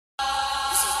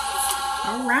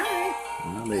All right.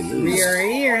 Hallelujah. We are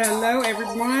here. Hello,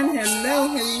 everyone. Hello.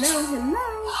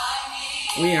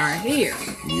 We are here.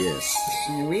 Yes.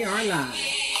 And we are live.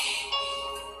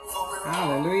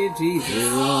 Hallelujah, Jesus.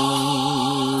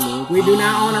 We do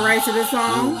not own the rights to this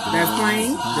song. That's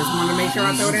plain. Just want to make sure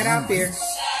I throw that out there.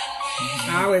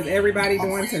 How is everybody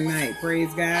doing tonight?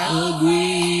 Praise God.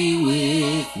 Agree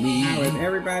with me. How is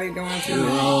everybody doing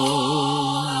tonight?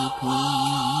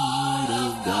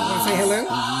 Want to say hello?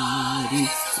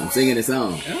 I'm singing the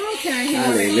song. Okay.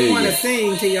 Hallelujah. We want to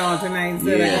sing to y'all tonight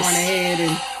instead of going ahead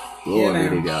and Glory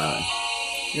to God.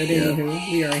 But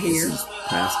anywho, we are here. This is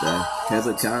Pastor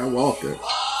Hezekiah Walker.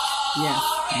 Yes.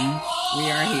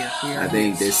 We are here. I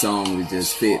think this song was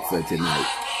just fit for tonight.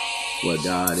 What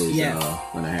God is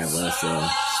going to have us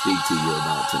speak to you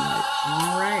about tonight.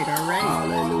 All right.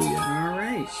 Hallelujah. All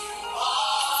right.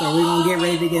 So we're going to get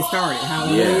ready to get started.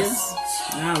 Hallelujah. Yes.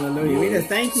 Hallelujah. We just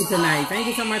thank you tonight. Thank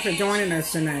you so much for joining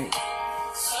us tonight.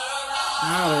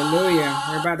 Hallelujah.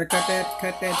 We're about to cut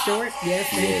that short. Yes.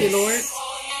 Thank you, Lord.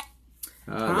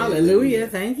 Hallelujah.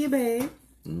 Thank you, babe.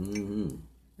 Mm-hmm.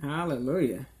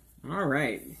 Hallelujah. All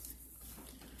right.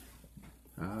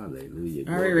 Hallelujah.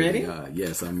 Are we ready?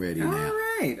 Yes, I'm ready now. All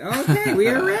right. Okay, we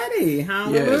are ready.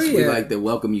 Hallelujah. Yes, we'd like to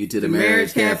welcome you to the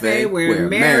Marriage Cafe, where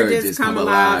marriages come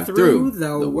alive through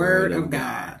the Word of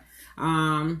God.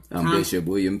 I'm Bishop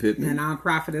William Pittman. And I'm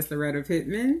Prophetess Loretta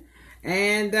Pittman.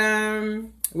 And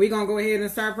we're going to go ahead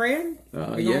and start praying.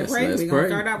 Yes, pray. Let's We're pray. going to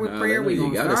start out with prayer. We're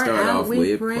going to start off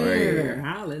with prayer.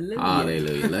 Hallelujah.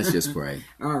 Hallelujah. Let's just pray.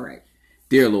 All right.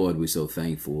 Dear Lord, we're so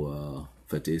thankful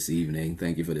for this evening.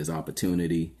 Thank you for this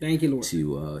opportunity. Thank you, Lord.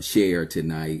 To share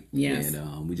tonight. Yes.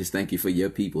 And we just thank you for your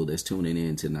people that's tuning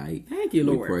in tonight. Thank you,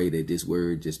 Lord. We pray that this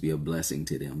word just be a blessing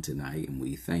to them tonight, and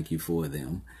we thank you for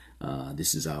them.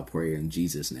 This is our prayer in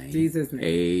Jesus' name. Jesus' name.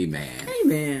 Amen.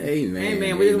 Amen. Amen.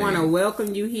 Amen. We just want to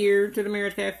welcome you here to the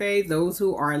Marriage Cafe. Those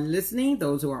who are listening,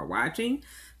 those who are watching,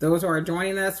 those who are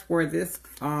joining us for this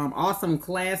awesome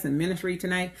class and ministry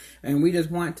tonight. And we just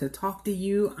want to talk to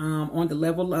you on the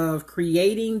level of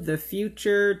creating the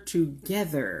future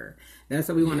together. That's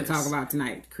what we want to talk about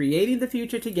tonight. Creating the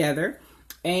future together.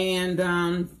 And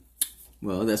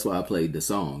well, that's why I played the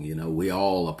song. You know, we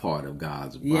all a part of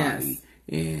God's body. Yes.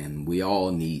 And we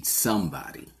all need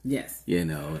somebody. Yes. You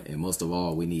know, and most of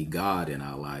all, we need God in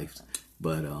our lives.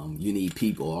 But you need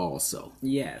people also.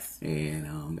 Yes.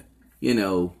 And, you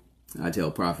know, I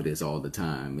tell Prophetess all the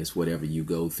time, it's whatever you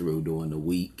go through during the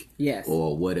week. Yes.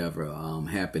 Or whatever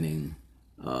happening.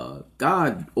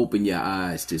 God opened your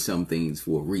eyes to some things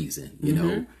for a reason, you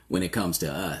know, when it comes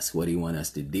to us, what he want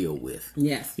us to deal with.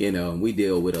 Yes. You know, we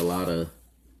deal with a lot of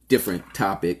different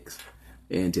topics.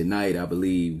 And tonight, I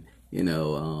believe, you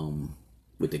know,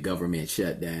 with the government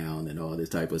shutdown and all this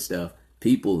type of stuff,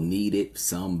 people needed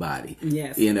somebody.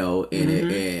 Yes. You know,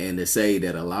 and to say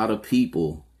that a lot of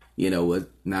people, you know,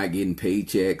 not getting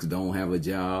paychecks, don't have a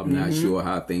job, not sure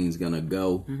how things gonna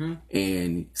go.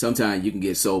 And sometimes you can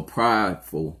get so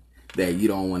prideful that you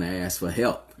don't want to ask for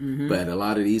help. But a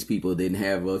lot of these people didn't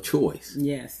have a choice.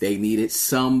 Yes. They needed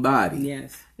somebody.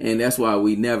 Yes. And that's why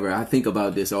I think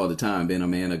about this all the time, being a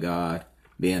man of God,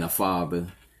 being a father,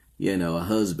 you know, a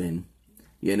husband.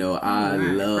 You know, I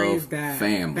love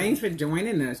family. Thanks for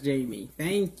joining us, Jamie.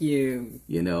 Thank you.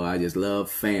 You know, I just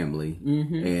love family.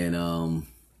 And,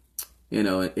 you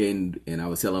know, and I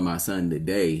was telling my son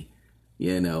today,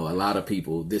 you know, a lot of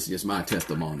people, this is just my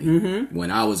testimony. When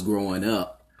I was growing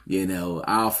up, you know,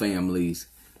 our families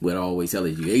would always tell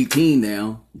us, you're 18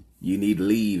 now, you need to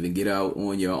leave and get out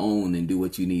on your own and do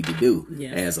what you need to do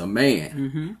as a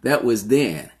man. That was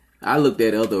then. I looked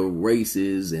at other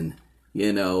races and,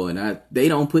 you know, and they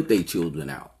don't put their children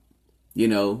out. You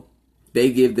know,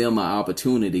 they give them an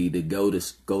opportunity to go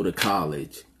to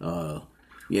college,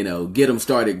 you know, get them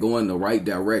started going the right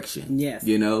direction. Yes.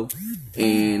 You know,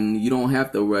 and you don't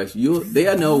have to rush.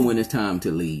 They'll know when it's time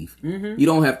to leave. You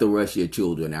don't have to rush your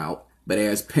children out. But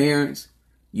as parents,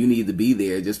 you need to be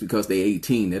there. Just because they're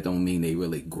 18, that don't mean they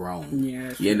really grown.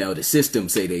 Yes. You know, the system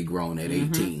say they grown at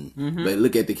 18. But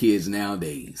look at the kids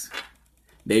nowadays.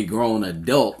 They grown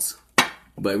adults.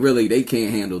 But really, they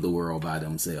can't handle the world by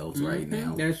themselves right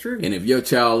now. That's true. And if your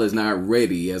child is not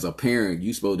ready as a parent,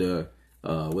 you're supposed to,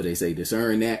 what they say,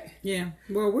 discern that. Yeah.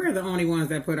 Well, we're the only ones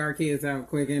that put our kids out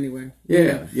quick anyway.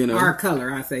 Yeah. You know. Our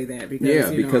color, I say that.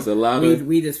 Because, because a lot of...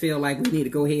 We just feel like we need to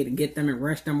go ahead and get them and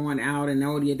rush them on out. And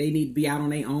they need to be out on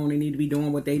their own. They need to be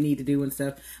doing what they need to do and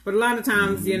stuff. But a lot of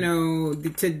times, you know,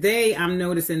 today I'm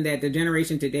noticing that the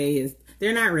generation today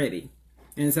they're not ready.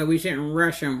 And so we shouldn't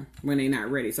rush them when they're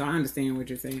not ready. So I understand what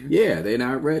you're saying. Yeah, they're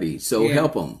not ready. So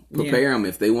help them. Prepare them.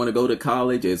 If they want to go to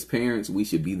college, as parents, we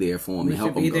should be there for them and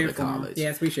help them go to college.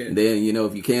 Yes, we should. And then,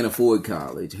 if you can't afford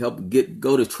college,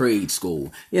 go to trade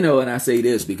school. And I say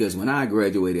this because when I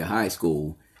graduated high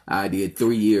school, I did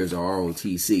 3 years of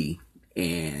ROTC.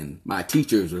 And my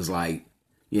teachers was like,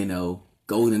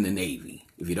 go in the Navy.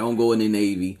 If you don't go in the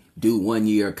Navy, do 1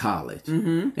 year of college.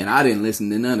 And I didn't listen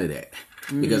to none of that.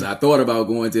 Because I thought about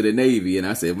going to the Navy, and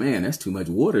I said, man, that's too much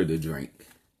water to drink.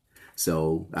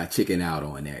 So I chickened out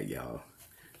on that, y'all.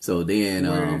 So then...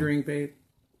 Water to drink, babe.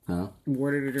 Huh?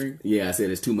 Water to drink. Yeah, I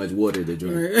said it's too much water to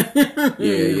drink.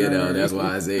 That's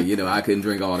why I said, I couldn't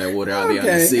drink all that water out there in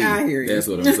the sea. I hear you. That's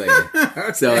what I'm saying.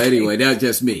 Okay. So anyway, that's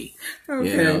just me.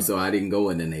 Okay. So I didn't go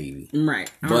in the Navy.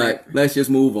 Right. But let's just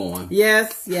move on.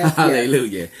 Yes.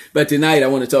 Hallelujah. But tonight I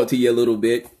want to talk to you a little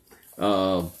bit.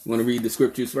 Want to read the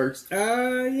scriptures first?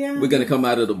 Yeah. We're going to come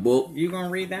out of the book. You going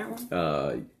to read that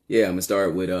one? Yeah, I'm going to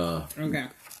start with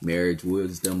Marriage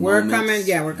Wisdom We're Moments.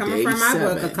 coming from my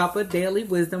book, A Cup of Daily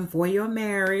Wisdom for Your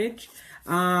Marriage,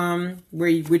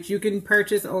 which you can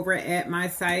purchase over at my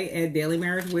site at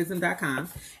dailymarriagewisdom.com.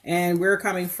 And we're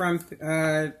coming from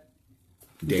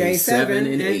day 7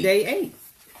 and day 8.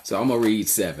 So I'm going to read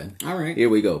 7. All right. Here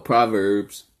we go.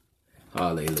 Proverbs.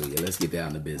 Hallelujah. Let's get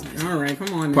down to business. All right,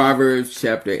 come on. Proverbs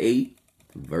chapter 8,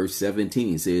 verse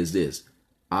 17 says this.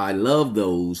 I love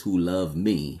those who love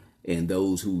me, and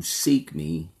those who seek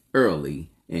me early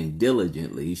and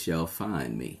diligently shall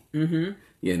find me. And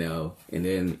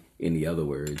then in the other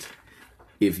words,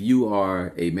 if you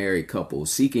are a married couple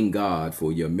seeking God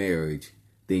for your marriage,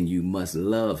 then you must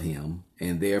love him,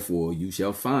 and therefore you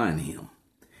shall find him.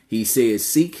 He says,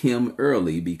 seek him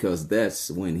early because that's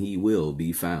when he will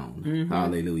be found.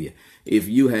 Hallelujah. If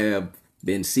you have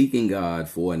been seeking God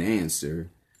for an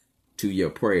answer to your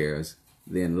prayers,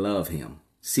 then love him.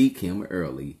 Seek him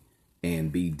early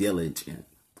and be diligent,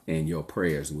 and your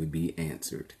prayers will be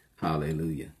answered.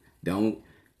 Hallelujah. Don't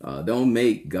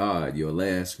make God your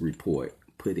last report.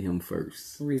 Put him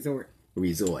first. Resort.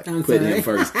 Put him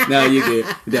first. No, you good.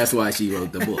 That's why she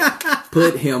wrote the book.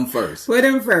 Put him first. Put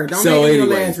him first. Don't make him your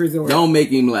last resort. Don't make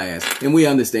him last. And we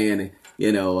understand it,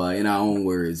 in our own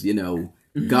words,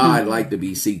 God like to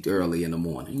be seeked early in the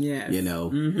morning. Yes.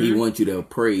 He wants you to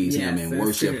praise him and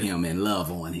worship him and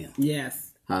love on him.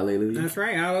 Yes. Hallelujah. That's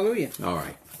right. Hallelujah. All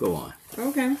right. Go on.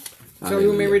 Okay. So you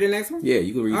want me to read the next one? Yeah,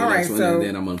 you can read the next one, and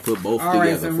then I'm going to put both together for you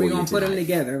tonight. All right, so we're going to put them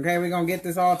together, okay? We're going to get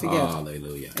this all together.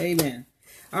 Hallelujah. Amen.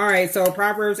 All right, so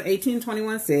Proverbs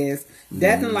 18:21 says,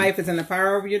 death and life is in the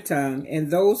power of your tongue,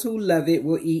 and those who love it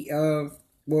will eat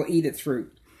its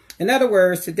fruit. In other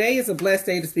words, today is a blessed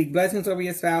day to speak blessings over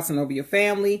your spouse and over your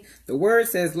family. The word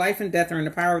says life and death are in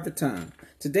the power of the tongue.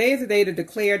 Today is a day to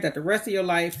declare that the rest of your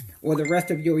life or the rest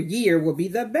of your year will be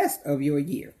the best of your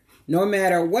year. No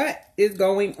matter what is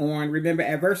going on, remember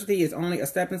adversity is only a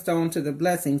stepping stone to the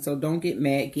blessing, so don't get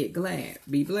mad, get glad.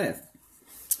 Be blessed.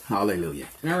 Hallelujah.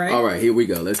 All right, here we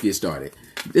go. Let's get started.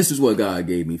 This is what God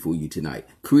gave me for you tonight.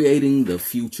 Creating the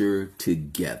future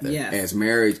together. Yes. As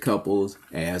married couples,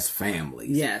 as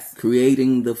families. Yes.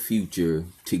 Creating the future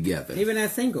together. Even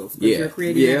as singles. You're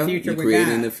creating the future with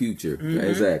creating God. the future.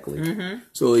 Exactly.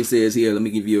 So it says here, let me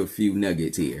give you a few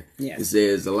nuggets here. Yes. It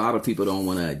says a lot of people don't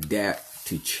want to adapt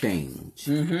to change.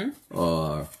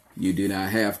 Or you do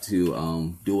not have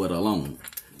to do it alone.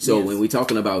 So when we're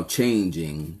talking about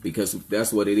changing, because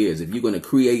that's what it is. If you're going to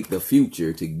create the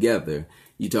future together,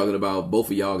 you're talking about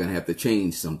both of y'all going to have to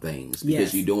change some things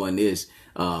because you're doing this.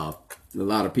 A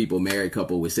lot of people, married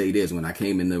couple would say this when I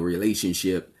came in the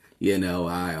relationship,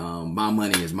 my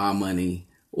money is my money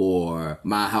or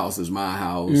my house is my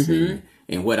house.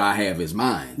 And what I have is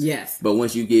mine. Yes. But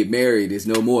once you get married, it's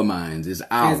no more mine. It's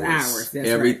ours. It's ours. That's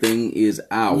Everything right. is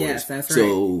ours. Yes, that's right.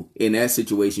 So in that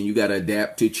situation, you got to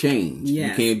adapt to change. Yes.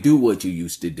 You can't do what you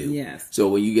used to do. Yes. So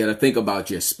when you got to think about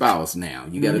your spouse now,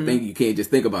 you got to think, you can't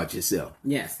just think about yourself.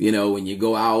 Yes. When you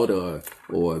go out or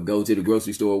go to the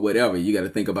grocery store or whatever, you got to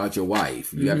think about your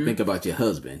wife. You got to think about your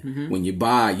husband. When you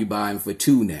buy, you're buying for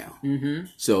two now.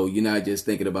 So you're not just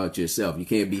thinking about yourself. You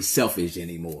can't be selfish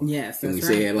anymore. Yes, Can that's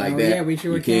we say it like that? Yeah, we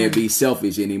sure you can't can. be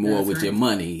selfish anymore with your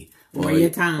money. Or your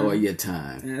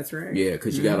time. That's right. Yeah,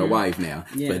 because you got a wife now.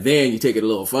 Yes. But then you take it a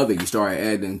little further. You start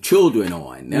adding children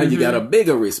on. Now you got a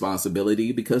bigger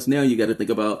responsibility because now you got to think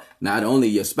about not only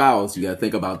your spouse, you got to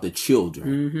think about the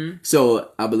children.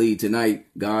 So I believe tonight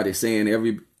God is saying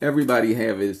everybody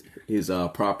have his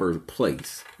proper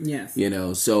place. Yes. You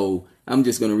know, so I'm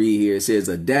just going to read here. It says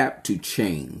adapt to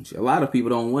change. A lot of people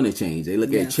don't want to change. They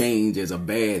look at change as a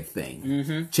bad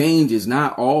thing. Change is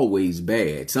not always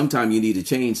bad. Sometimes you need to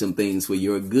change some things for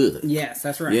your good. Yes,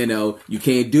 that's right. You know, you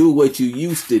can't do what you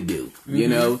used to do. You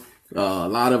know, a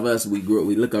lot of us, we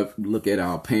look at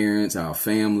our parents, our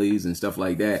families and stuff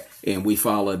like that, and we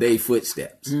follow their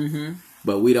footsteps.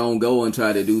 But we don't go and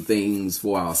try to do things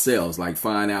for ourselves, like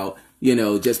find out, you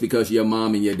know, just because your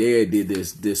mom and your dad did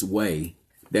this way,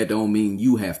 that don't mean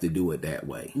you have to do it that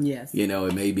way. Yes. You know,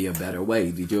 it may be a better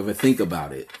way. Did you ever think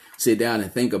about it? Sit down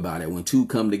and think about it. When two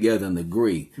come together and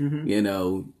agree, you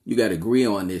know, you got to agree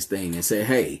on this thing and say,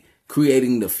 hey,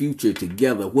 creating the future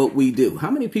together, what we do. How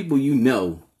many people you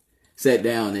know sit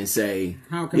down and say,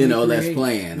 you know, let's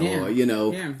plan, or, you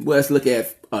know, let's look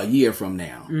at a year from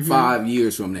now, 5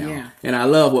 years from now. Yeah. And I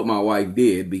love what my wife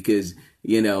did because,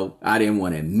 you know, I didn't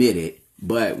want to admit it.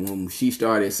 But when she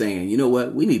started saying, you know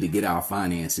what, we need to get our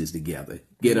finances together,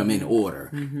 get them in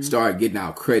order, start getting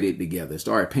our credit together,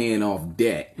 start paying off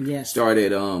debt,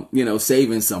 started, you know,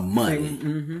 saving some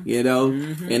money, you know,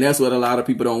 and that's what a lot of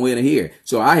people don't want to hear.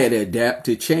 So I had to adapt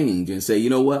to change and say, you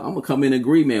know what, I'm going to come in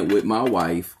agreement with my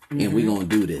wife and we're going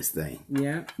to do this thing,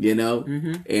 you know,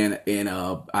 and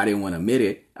I didn't want to admit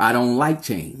it. I don't like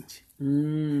change.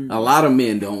 A lot of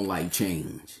men don't like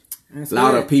change. A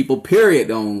lot of people, period,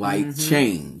 don't like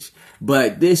change.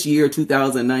 But this year,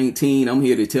 2019, I'm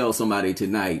here to tell somebody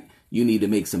tonight, you need to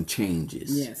make some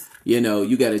changes. Yes. You know,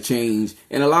 you got to change.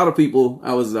 And a lot of people,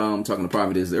 I was talking to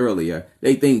Prophetess earlier,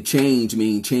 they think change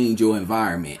means change your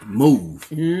environment,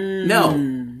 move.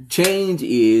 No. Change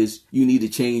is you need to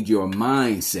change your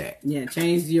mindset. Yeah,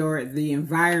 change the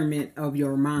environment of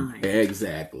your mind.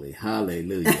 Exactly.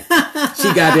 Hallelujah.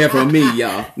 She got that from me,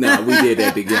 y'all. No, we did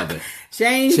that together.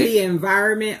 Change the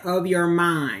environment of your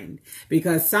mind,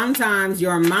 because sometimes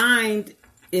your mind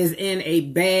is in a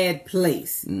bad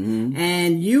place,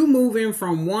 and you moving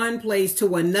from one place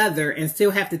to another and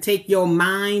still have to take your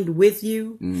mind with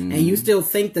you, and you still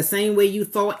think the same way you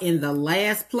thought in the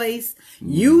last place.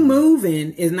 You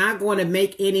moving is not going to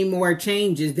make any more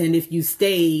changes than if you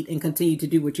stayed and continued to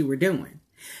do what you were doing.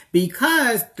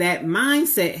 Because that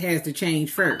mindset has to change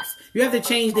first. You have to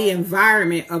change the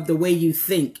environment of the way you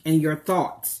think and your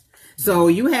thoughts. So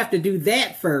you have to do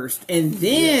that first and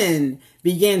then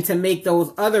begin to make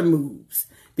those other moves.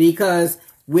 Because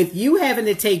with you having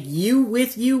to take you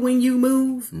with you when you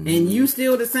move, and you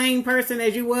still the same person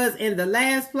as you was in the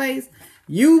last place,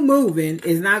 you moving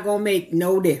is not going to make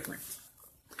no difference.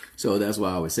 So that's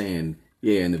why I was saying,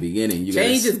 in the beginning,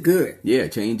 change is good. Yeah,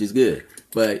 change is good.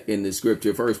 But in the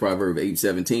scripture, first Proverbs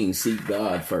 8:17, seek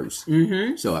God first.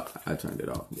 So I turned it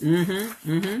off.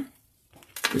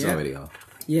 It's already off.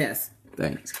 Yes.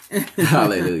 Thanks.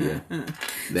 Hallelujah.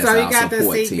 That's so you got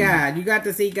to seek God. You got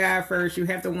to seek God first. You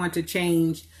have to want to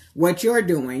change what you're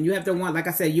doing. You have to want, like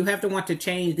I said, you have to want to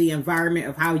change the environment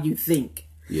of how you think.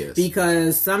 Yes.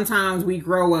 Because sometimes we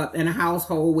grow up in a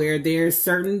household where there's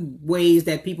certain ways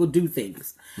that people do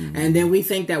things. And then we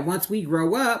think that once we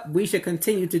grow up, we should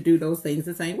continue to do those things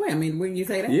the same way. I mean, wouldn't you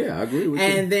say that? Yeah, I agree with you.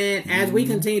 And then as we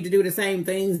continue to do the same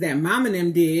things that mom and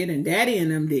them did and daddy and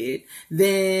them did,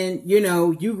 then, you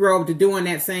know, you grow up to doing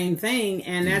that same thing.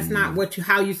 And that's not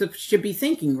how you should be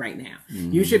thinking right now.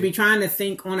 You should be trying to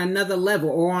think on another level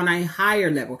or on a higher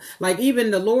level. Like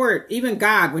even the Lord, even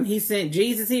God, when he sent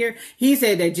Jesus here, he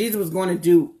said that Jesus was going to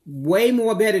do way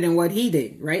more better than what he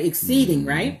did, right? Exceeding,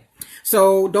 right?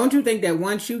 So don't you think that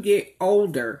once you get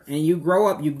older and you grow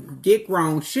up, you get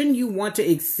grown, shouldn't you want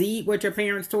to exceed what your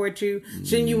parents taught you?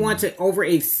 Shouldn't you want to over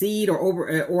exceed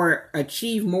or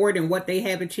achieve more than what they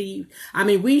have achieved? I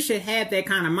mean, we should have that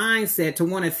kind of mindset to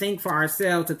want to think for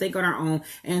ourselves, to think on our own,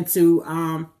 and to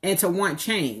want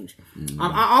change.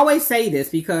 I always say this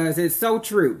because it's so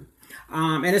true.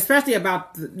 And especially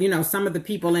about, you know, some of the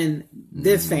people in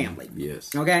this family.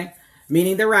 Yes. Okay.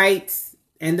 Meaning the Wrights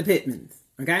and the Pittmans.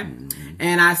 Okay.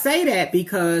 And I say that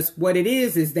because what it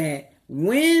is that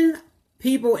when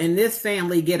people in this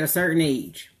family get a certain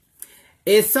age,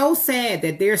 it's so sad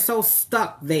that they're so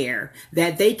stuck there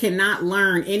that they cannot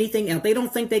learn anything else. They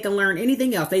don't think they can learn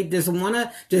anything else. They just want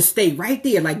to just stay right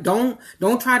there. Like, don't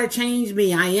try to change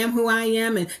me. I am who I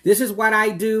am, and this is what I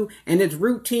do. And it's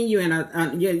routine.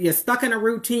 You're stuck in a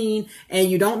routine, and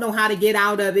you don't know how to get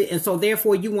out of it. And so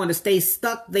therefore you want to stay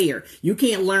stuck there. You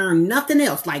can't learn nothing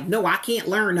else. Like, no, I can't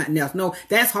learn nothing else. No,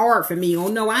 that's hard for me. Oh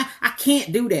no, I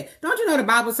can't do that. Don't you know the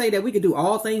Bible say that we can do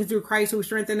all things through Christ who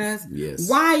strengthens us? Yes.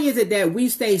 Why is it that we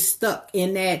stay stuck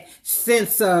in that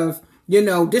sense of, you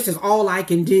know, this is all I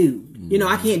can do. You know,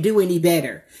 I can't do any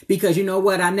better because you know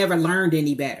what? I never learned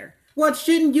any better. Well,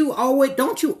 shouldn't you owe it?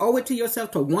 Don't you owe it to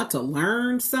yourself to want to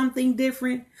learn something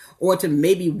different or to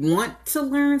maybe want to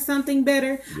learn something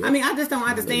better? Yep. I mean, I just don't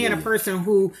understand a person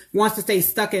who wants to stay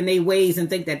stuck in their ways and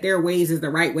think that their ways is the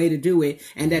right way to do it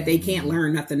and that they can't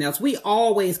learn nothing else. We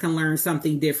always can learn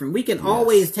something different. We can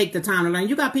always take the time to learn.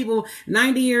 You got people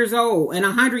 90 years old and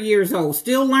 100 years old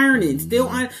still learning,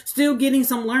 still getting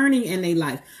some learning in their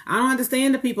life. I don't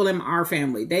understand the people in our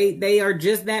family. They are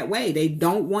just that way. They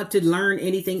don't want to learn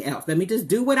anything else. Let me just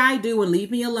do what I do and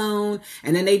leave me alone.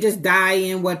 And then they just die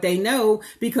in what they know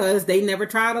because they never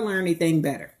try to learn anything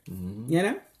better. You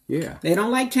know? Yeah. They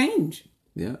don't like change.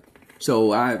 Yeah. So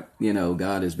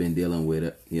God has been dealing with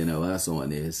it, us on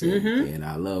this. And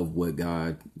I love what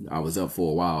I was up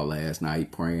for a while last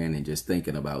night praying and just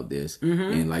thinking about this.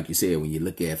 And like you said, when you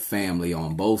look at family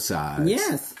on both sides,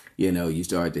 yes, you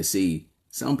start to see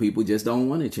some people just don't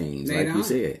want to change, you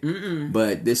said.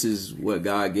 But this is what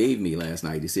God gave me last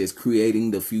night. It says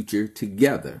creating the future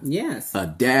together. Yes.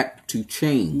 Adapt to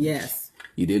change. Yes.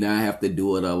 You do not have to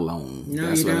do it alone. No,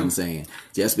 that's what I'm saying.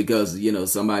 Just because,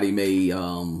 somebody may,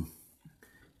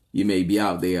 you may be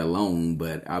out there alone,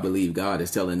 but I believe God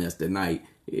is telling us tonight,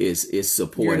 it's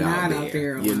support out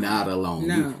there. You're not alone.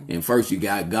 No. And first you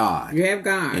got God. You have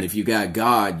God. And if you got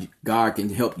God, God can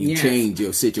help you change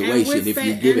your situation if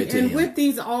you give it to Him. And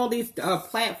with all these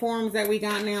platforms that we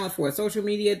got now for social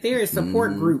media, there is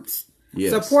support groups.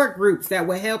 Yes. Support groups that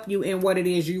will help you in what it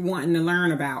is you wanting to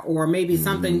learn about, or maybe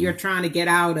something you're trying to get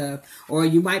out of, or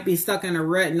you might be stuck in a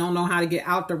rut and don't know how to get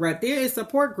out the rut. There is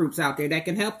support groups out there that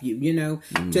can help you,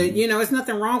 it's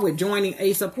nothing wrong with joining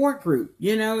a support group.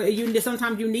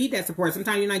 Sometimes you need that support.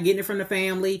 Sometimes you're not getting it from the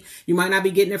family. You might not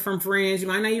be getting it from friends. You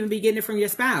might not even be getting it from your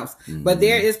spouse, but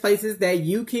there is places that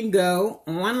you can go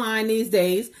online these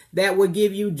days that will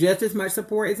give you just as much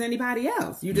support as anybody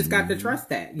else. You just got to trust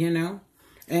that,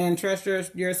 and trust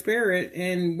your spirit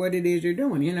and what it is you're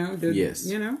doing, Yes.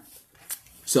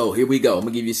 So here we go. I'm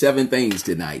going to give you 7 things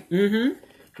tonight.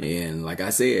 And like I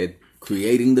said,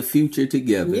 creating the future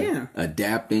together. Yeah.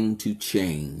 Adapting to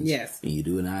change. Yes. And you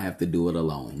do not have to do it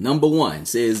alone. Number 1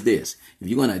 says this. If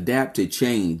you're going to adapt to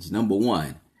change, number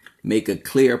 1, make a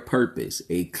clear purpose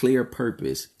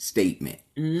statement.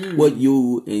 What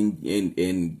you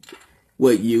and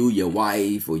what you, your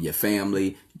wife, or your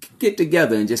family get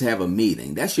together and just have a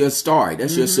meeting. That's your start.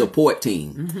 That's your support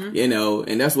team.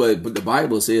 And that's what the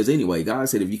Bible says anyway. God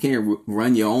said, if you can't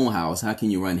run your own house, how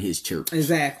can you run His church?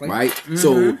 Exactly. Right?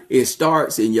 So it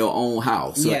starts in your own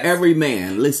house. So every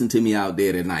man, listen to me out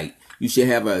there tonight. You should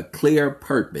have a clear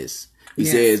purpose. He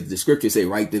says, the scriptures say,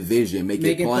 write the vision, make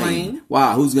it plain.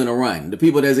 Wow, who's going to run? The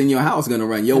people that's in your house going to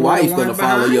run. Your wife going to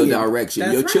follow your direction.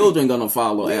 That's your children going to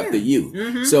follow after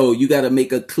you. So you got to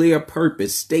make a clear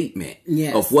purpose statement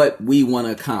of what we want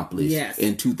to accomplish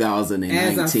in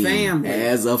 2019.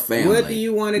 As a family. What do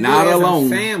you want to do Not as alone,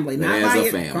 a family? Not as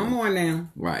a family. Come on now.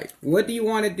 Right. What do you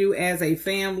want to do as a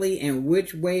family, and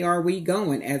which way are we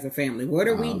going as a family? What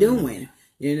are we doing?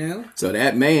 So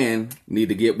that man need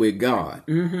to get with God.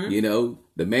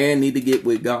 The man need to get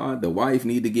with God. The wife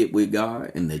need to get with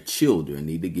God, and the children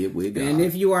need to get with God. And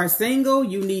if you are single,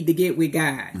 you need to get with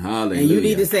God. Hallelujah. And you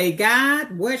need to say,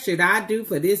 God, what should I do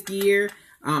for this year?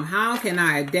 How can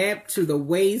I adapt to the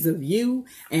ways of you?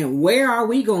 And where are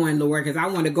we going, Lord? Because I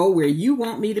want to go where you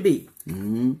want me to be.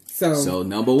 So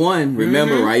number 1,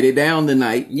 remember, write it down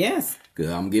tonight. Yes.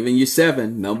 Because I'm giving you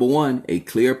 7. Number 1, a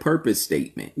clear purpose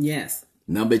statement. Yes.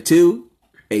 Number 2,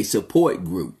 a support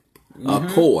group. A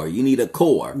core. You need a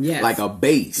core. Yes. Like a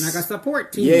base. Like a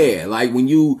support team. Yeah. Like when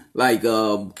you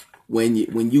when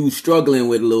you struggling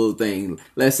with a little thing,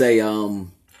 let's say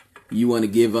you want to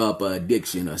give up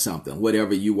addiction or something,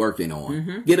 whatever you working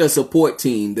on. Get a support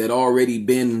team that already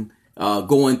been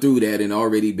going through that and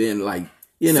already been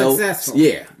successful.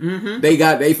 Yeah.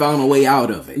 They found a way out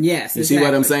of it. Yes. You see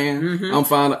what I'm saying?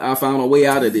 I found a way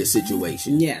out of this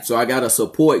situation. Yes. So I got a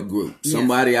support group.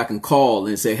 Somebody I can call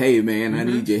and say, hey man, I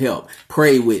need your help.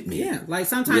 Pray with me. Yeah. Like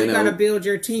sometimes you got to build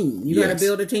your team. You got to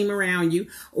build a team around you.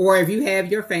 Or if you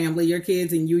have your family, your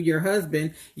kids, and your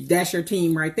husband, that's your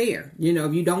team right there.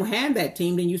 If you don't have that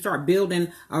team, then you start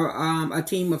building a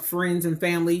team of friends and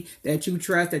family that you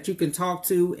trust, that you can talk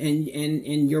to,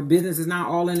 and your business is not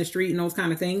all in the street and those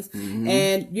kind of things.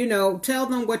 And tell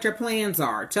them what your plans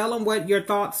are, tell them what your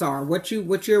thoughts are, what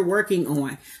you're working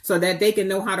on, so that they can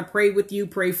know how to pray with you,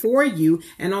 pray for you,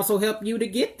 and also help you to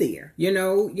get there.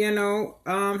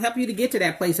 Help you to get to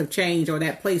that place of change, or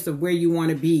that place of where you want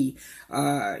to be,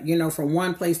 from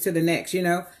one place to the next.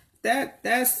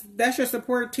 That's your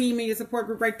support team and your support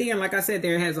group right there. And like I said,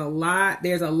 there's a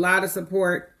lot of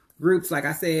support groups, like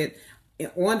I said,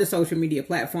 on the social media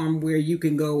platform where you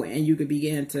can go and you can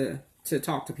begin to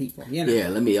talk to people. You know? Yeah,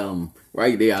 let me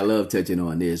right there. I love touching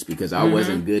on this because I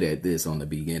wasn't good at this on the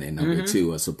beginning. Number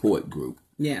two, a support group.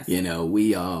 Yes. You know,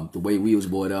 we the way we was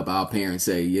brought up, our parents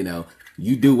say, you know,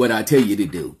 you do what I tell you to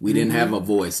do. We didn't have a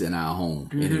voice in our home,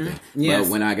 anything. Yes.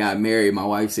 But when I got married, my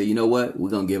wife said, you know what? We're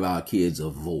going to give our kids a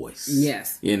voice.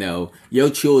 Yes. You know,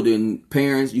 your children,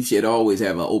 parents, you should always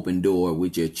have an open door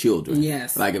with your children.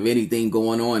 Yes. Like if anything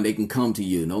going on, they can come to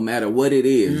you. No matter what it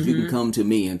is, you can come to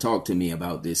me and talk to me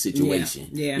about this situation.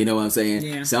 Yeah. You know what I'm saying?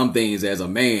 Yeah. Some things as a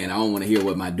man, I don't want to hear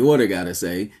what my daughter got to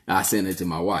say. I send it to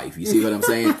my wife. You see what I'm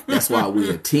saying? That's why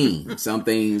we're a team. Some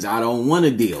things I don't want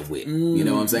to deal with. You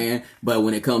know what I'm saying? But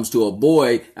when it comes to a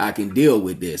boy, I can deal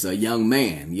with this. A young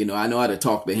man, you know, I know how to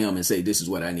talk to him and say, this is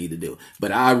what I need to do.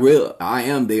 But I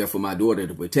am there for my daughter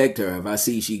to protect her. If I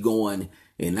see she going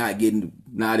and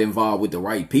not involved with the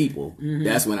right people,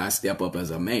 that's when I step up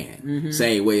as a man.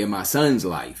 Same way in my son's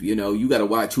life. You know, you got to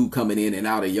watch who coming in and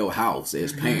out of your house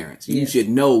as parents. You should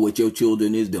know what your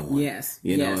children is doing. Yes.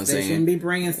 You know what I'm saying? They shouldn't be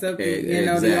bringing stuff to, you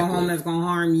know, to your home that's going to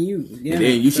harm you. And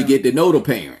then you should get to know the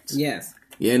parents. Yes.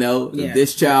 You know, if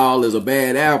this child is a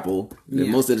bad apple, then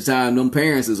most of the time them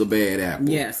parents is a bad apple.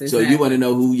 Yes, exactly. So you want to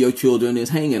know who your children is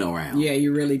hanging around. Yeah,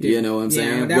 you really do. You know what I'm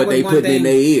saying? That What they put in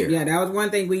their ear. Yeah, that was one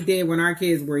thing we did when our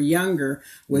kids were younger,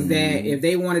 was that if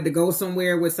they wanted to go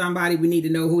somewhere with somebody, we need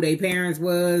to know who their parents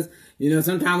was. You know,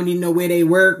 sometimes we need to know where they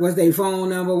work, what's their phone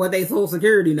number, what their social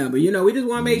security number. You know, we just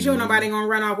want to make sure nobody going to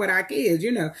run off with our kids.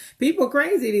 You know, people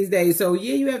crazy these days. So,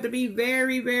 yeah, you have to be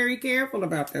very, very careful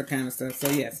about that kind of stuff. So,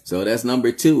 yes. So, that's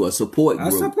number two, a support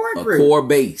group. A core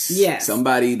base. Yes.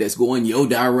 Somebody that's going your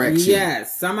direction.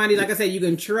 Yes. Somebody, like I said, you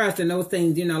can trust in those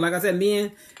things. You know, like I said,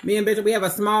 me and Bishop, we have a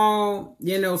small,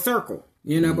 you know, circle.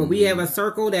 You know, but we have a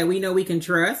circle that we know we can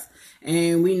trust.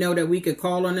 And we know that we could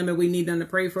call on them if we need them to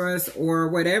pray for us or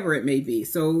whatever it may be.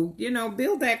 So, you know,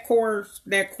 build that core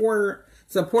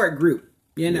support group,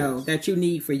 you know, that you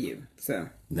need for you. So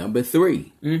number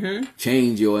three,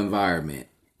 change your environment.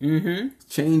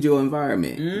 Change your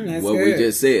environment. That's what good. we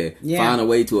just said. Yeah. Find a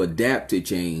way to adapt to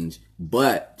change.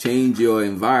 But change your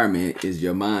environment is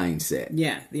your mindset.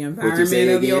 Yeah, the environment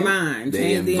of your mind.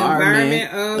 Change the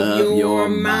environment of your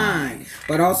mind.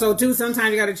 But also, too, sometimes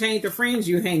you got to change the friends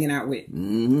you're hanging out with.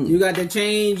 You got to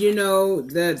change, you know,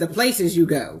 the places you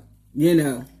go, you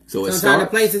know. So sometimes the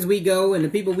places we go and the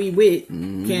people we with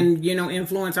can, you know,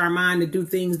 influence our mind to do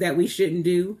things that we shouldn't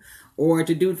do or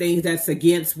to do things that's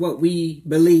against what we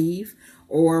believe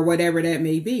or whatever that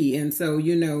may be. And so,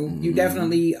 you know, you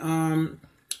definitely...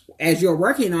 as you're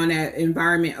working on that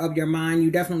environment of your mind, you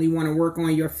definitely want to work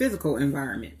on your physical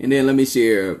environment. And then let me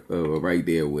share right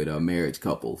there with marriage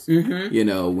couples. You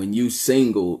know, when you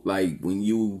single, like when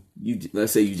you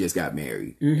let's say you just got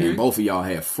married and both of y'all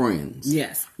have friends.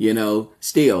 Yes. You know,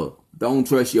 still don't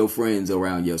trust your friends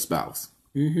around your spouse.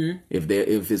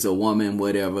 If it's a woman,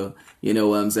 whatever, you know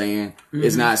what I'm saying?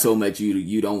 It's not so much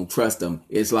you don't trust them.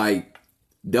 It's like,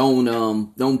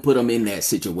 don't put them in that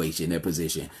situation, that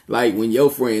position. Like when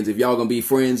your friends, if y'all gonna be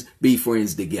friends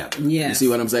together. Yes. You see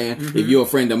what I'm saying? If you're a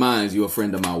friend of mine, you're a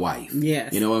friend of my wife.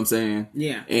 Yes. You know what I'm saying?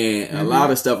 Yeah. And a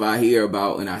lot of stuff I hear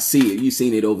about, and I see it, you've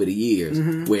seen it over the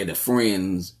years, where the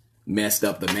friends messed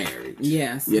up the marriage.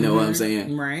 Yes. You know what I'm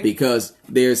saying? Right. Because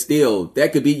there's still,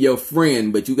 that could be your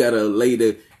friend, but you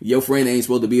gotta your friend ain't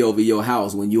supposed to be over your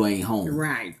house when you ain't home.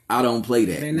 Right. I don't play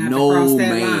that. They're not No to cross that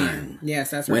man. line. Yes,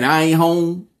 that's right. When I ain't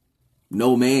home,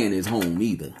 no man is home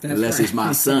either. That's unless right. it's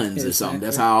my sons or something.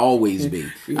 That's how I always be.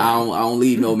 Yeah. I don't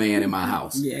leave no man in my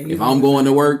house. Yeah, if I'm going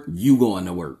to work, you going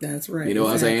to work. That's right. You know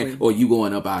what I'm saying? Or you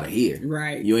going up out of here.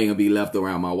 Right. You ain't gonna be left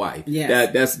around my wife. Yeah.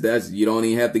 That's you don't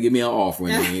even have to give me an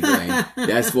offering or anything.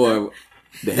 That's for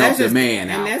to help the man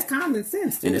out. And that's common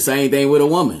sense too. And the same thing with a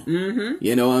woman.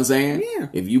 You know what I'm saying? Yeah.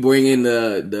 If you bring in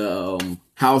the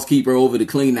housekeeper over to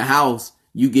clean the house,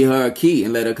 you get her a key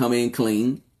and let her come in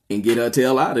clean and get her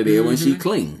tail out of there when she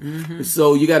clean.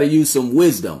 So you got to use some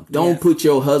wisdom. Don't put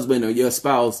your husband or your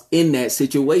spouse in that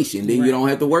situation. Then you don't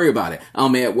have to worry about it.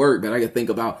 I'm at work, but I can think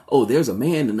about, oh, there's a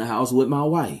man in the house with my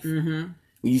wife.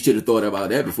 You should have thought about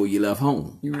that before you left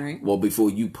home. Right. Well, before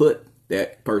you put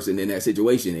that person in that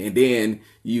situation. And then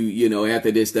you know,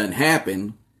 after this done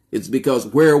happened, it's because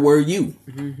where were you?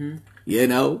 You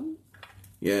know?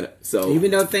 Yeah. So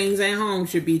even though things at home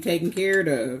should be taken care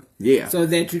of, so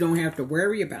that you don't have to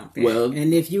worry about that. Well,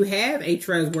 and if you have a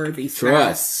trustworthy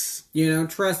spouse,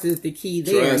 trust is the key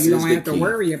there. You don't have to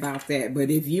worry about that.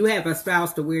 But if you have a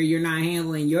spouse to where you're not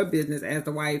handling your business as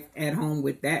the wife at home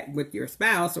with your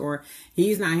spouse, or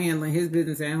he's not handling his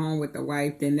business at home with the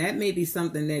wife, then that may be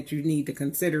something that you need to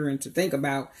consider and to think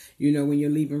about, when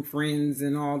you're leaving friends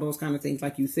and all those kind of things,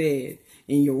 like you said,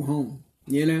 in your home.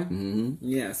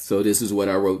 Yes. So this is what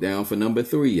I wrote down for number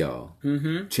 3, y'all.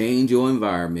 Change your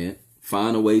environment.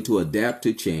 Find a way to adapt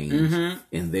to change,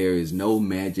 and there is no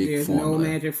magic formula. There's no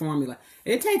magic formula.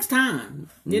 It takes time.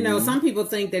 Some people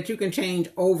think that you can change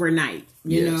overnight.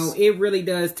 It really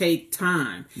does take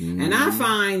time. And I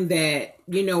find that,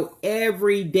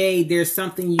 every day there's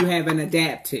something you haven't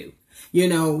adapt to.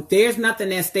 There's nothing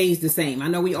that stays the same. I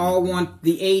know we all want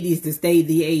the 80s to stay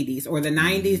the 80s or the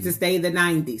 90s to stay the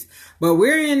 90s. But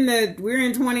we're in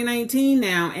 2019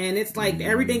 now, and it's like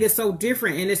everything is so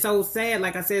different, and it's so sad,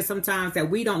 like I said, sometimes that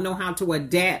we don't know how to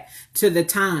adapt to the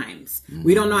times.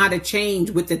 We don't know how to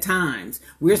change with the times.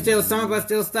 We're still, some of us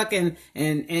still stuck in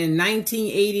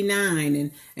 1989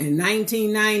 and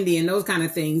 1990 and those kind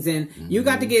of things. And you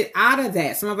got to get out of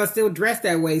that. Some of us still dress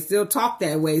that way, still talk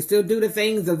that way, still do the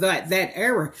things of that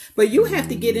era. But you have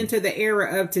to get into the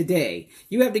era of today.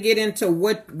 You have to get into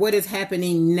what is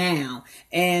happening now.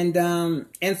 And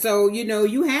so,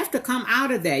 you have to come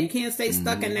out of that. You can't stay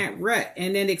stuck in that rut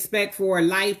and then expect for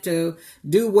life to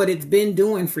do what it's been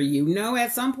doing for you. No,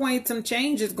 at some point, some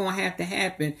change is going to have to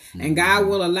happen. And God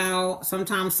will allow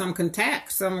sometimes some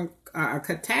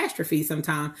catastrophe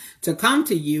sometime to come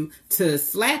to you to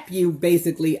slap you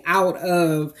basically out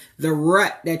of the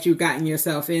rut that you've gotten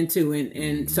yourself into,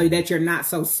 and so that you're not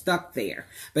so stuck there,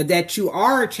 but that you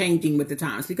are changing with the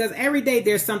times, because every day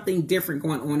there's something different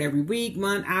going on, every week,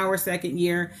 month, hour, second,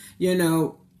 year,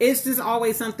 it's just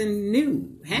always something new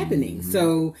happening.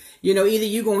 So, either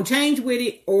you're going to change with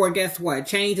it, or guess what?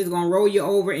 Change is going to roll you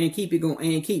over and keep it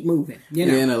going and keep moving.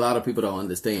 And a lot of people don't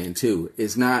understand too.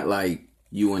 It's not like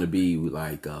you want to be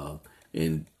like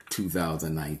in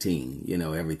 2019,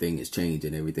 everything is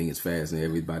changing, everything is fast, and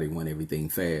everybody want everything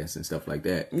fast and stuff like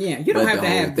that. Yeah, you don't have to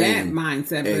have that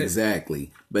mindset.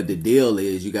 Exactly. But the deal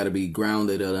is you got to be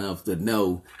grounded enough to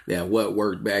know that what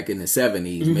worked back in the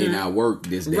 70s may not work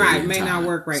this day. Right, may not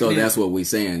work right now. So that's what we're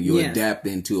saying. You adapt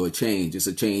into a change. It's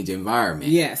a change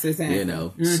environment. Yes, exactly.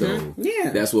 So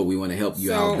that's what we want to help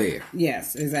you out there.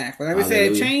 Yes, exactly. Like we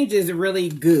said, change is really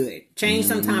good. Change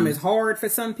sometimes is hard for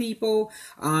some people.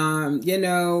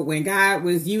 When God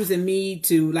was using me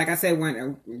to, like I said,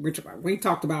 when we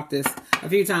talked about this a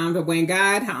few times, but when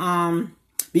God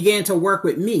began to work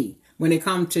with me, when it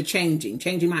comes to changing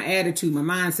my attitude, my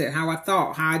mindset, how I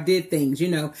thought, how I did things,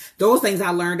 those things I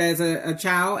learned as a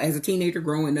child, as a teenager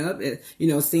growing up,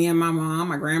 seeing my mom,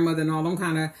 my grandmother and all them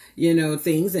kind of,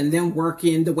 things, and them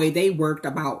working the way they worked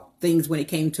about things when it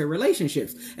came to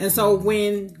relationships. And so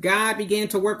when God began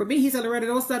to work with me, he said, Loretta,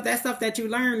 that stuff that you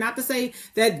learned, not to say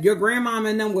that your grandmama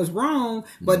and them was wrong,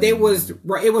 but it was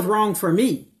wrong for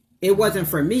me. It wasn't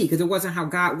for me, because it wasn't how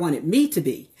God wanted me to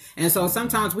be. And so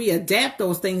sometimes we adapt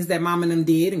those things that mom and them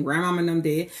did and grandmama and them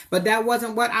did, but that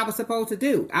wasn't what I was supposed to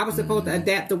do. I was supposed to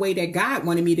adapt the way that God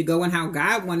wanted me to go, and how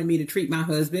God wanted me to treat my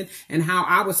husband, and how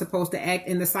I was supposed to act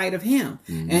in the sight of him.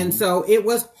 And so it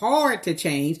was hard to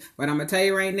change, but I'm going to tell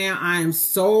you right now, I am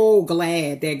so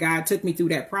glad that God took me through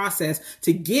that process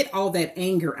to get all that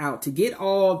anger out, to get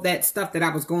all that stuff that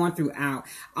I was going through out,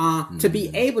 to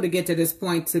be able to get to this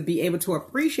point, to be able to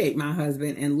appreciate my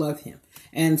husband and love him.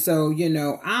 And so,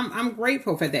 I'm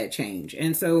grateful for that change.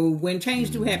 And so when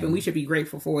change do happen, we should be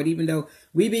grateful for it, even though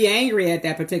we be angry at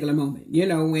that particular moment,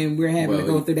 when we're having to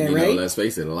go through that, right? Let's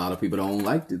face it, a lot of people don't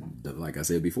like like I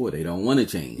said before, they don't want to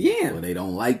change. Yeah. Or they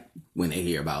don't like when they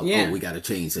hear about, we got to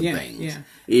change some things. Yeah.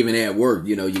 Even at work,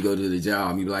 you go to the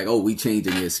job, you be like, we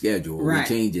changing your schedule, or we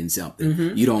changing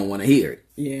something. You don't want to hear it.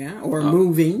 Yeah. Or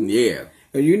moving. Yeah.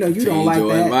 But you don't like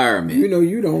your that. Environment.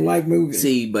 You don't like moving.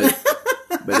 See, but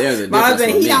there's a difference.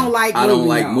 I don't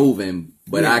like moving,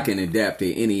 but I can adapt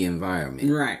to any environment.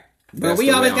 Right. But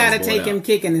we always got to take him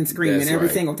kicking and screaming every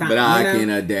single time. But I can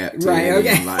adapt to any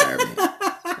environment. All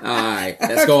right.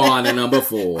 Let's go on to number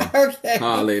 4. Okay.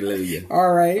 Hallelujah.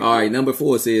 All right. Number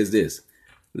 4 says this: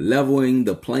 leveling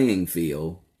the playing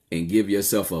field and give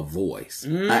yourself a voice,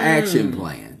 an action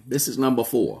plan. This is number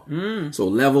 4. So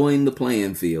leveling the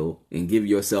playing field and give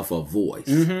yourself a voice,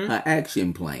 an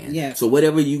action plan. Yes. So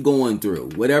whatever you're going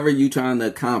through, whatever you're trying to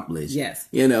accomplish, yes,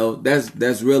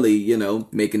 that's really,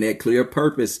 making that clear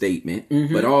purpose statement.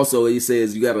 But also he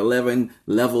says you got to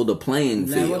level the playing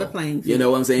field. Level the playing field. You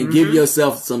know what I'm saying? Give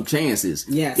yourself some chances.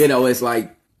 Yes. It's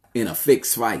like in a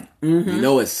fixed fight.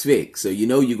 It's fixed. So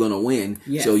you're going to win.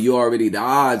 Yes. So you already, the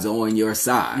odds are on your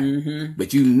side.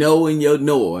 But you know in your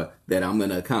knower that I'm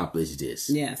going to accomplish this.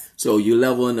 Yes. So you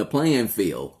leveling the playing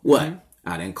field. What?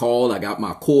 I done called. I got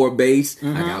my core base.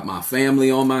 I got my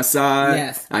family on my side.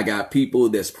 Yes. I got people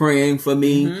that's praying for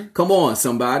me. Come on,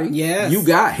 somebody. Yes. You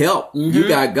got help. You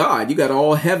got God. You got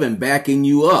all heaven backing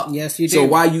you up. Yes, you do. So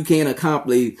why you can't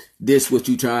accomplish this, what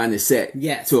you trying to set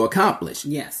to accomplish?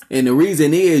 Yes. And the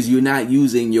reason is you're not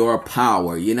using your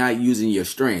power. You're not using your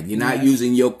strength. You're not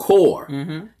using your core.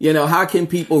 How can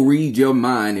people read your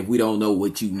mind if we don't know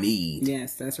what you need?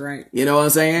 Yes, that's right. You know what I'm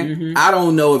saying? I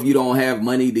don't know if you don't have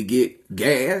money to get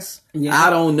gas. Yeah. I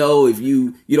don't know if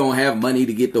you don't have money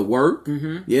to get to work.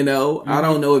 I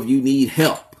don't know if you need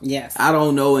help. Yes. I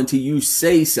don't know until you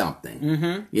say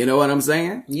something. You know what I'm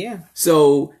saying? Yeah.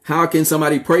 So how can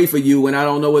somebody pray for you when I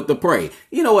don't know what to pray?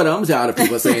 You know what? I'm tired of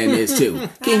people saying this too.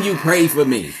 Can you pray for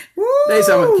me? They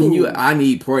say, I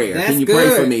need prayer. That's Can you good.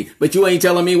 pray for me? But you ain't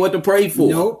telling me what to pray for.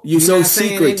 Nope. You're so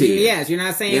secretive. Yes, you're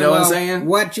not saying, you know what I'm saying?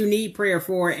 What you need prayer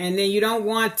for. And then you don't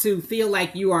want to feel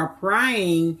like you are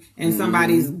prying in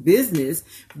somebody's business.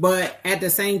 But at the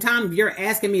same time, if you're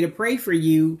asking me to pray for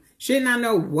you, shouldn't I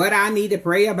know what I need to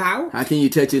pray about? How can you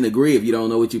touch and agree if you don't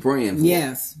know what you're praying for?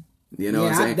 Yes. You know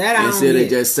what I'm saying? That Instead of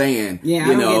just saying, I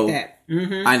don't get that.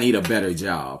 I need a better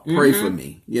job. Pray for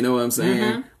me. You know what I'm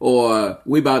saying? Or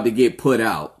we about to get put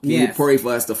out. Can you pray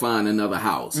for us to find another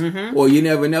house? Or you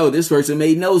never know. This person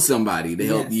may know somebody to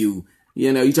help you.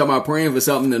 You talking about praying for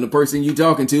something and the person you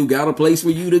talking to got a place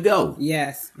for you to go.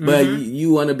 Yes. But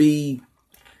you want to be,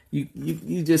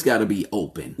 you just got to be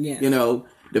open. Yes.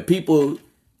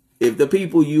 If the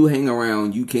people you hang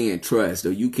around you can't trust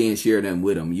or you can't share them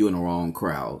with them, you're in the wrong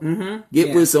crowd.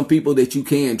 Get with some people that you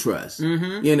can trust.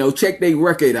 Check their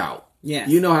record out. Yes.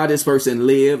 You know how this person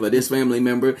live or this family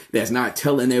member that's not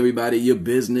telling everybody your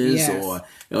business or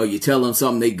you tell them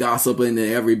something, they gossiping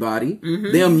to everybody.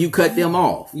 Them, you cut them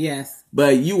off. Yes.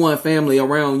 But you want family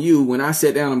around you. When I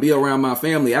sit down and be around my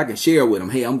family, I can share with them.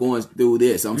 Hey, I'm going through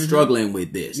this. I'm struggling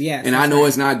with this. Yes, and I know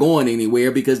it's not going anywhere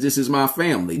because this is my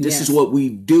family. This is what we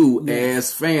do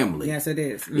as family. Yes, it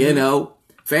is.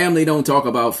 Family don't talk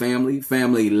about family.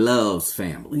 Family loves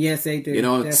family. Yes, they do.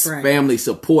 That's right. Family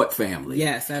support family.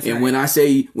 Yes, that's right. And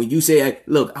when you say,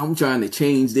 look, I'm trying to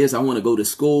change this. I want to go to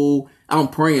school. I'm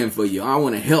praying for you. I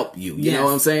want to help you. You know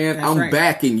what I'm saying? I'm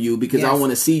backing you because I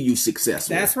want to see you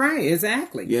successful. That's right.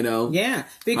 Exactly. Yeah.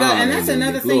 Because, and that's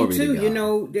another thing too,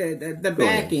 the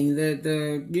backing,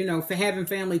 for having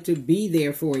family to be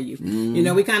there for you.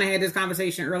 We kind of had this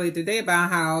conversation earlier today about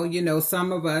how,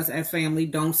 some of us as family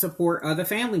don't support other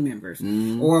family members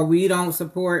or we don't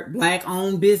support Black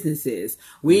owned businesses.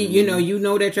 We,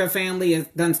 that your family has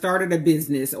done started a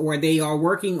business or they are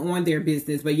working on their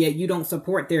business, but yet you don't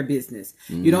support their business.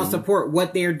 You don't support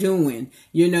what they're doing.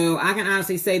 I can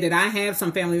honestly say that I have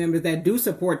some family members that do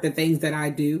support the things that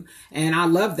I do, and I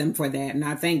love them for that, and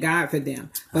I thank God for them.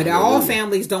 But all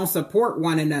families don't support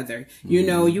one another.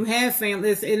 You have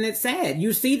families, and it's sad.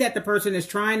 You see that the person is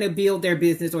trying to build their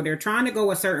business, or they're trying to go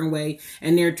a certain way,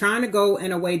 and they're trying to go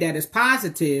in a way that is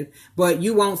positive, but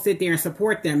you won't sit there and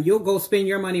support them. You'll go spend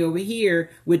your money over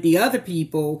here with the other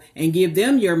people and give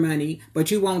them your money, but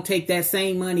you won't take that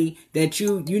same money that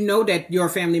you know that your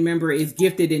family member is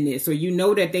gifted in this, or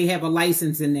that they have a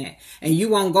license in that, and you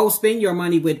won't go spend your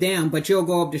money with them, but you'll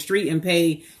go up the street and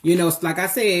pay, like I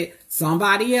said,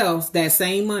 somebody else that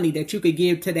same money that you could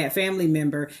give to that family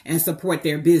member and support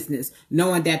their business,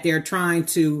 knowing that they're trying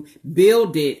to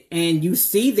build it, and you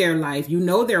see their life,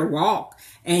 their walk,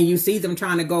 and you see them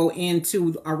trying to go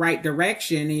into a right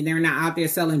direction, and they're not out there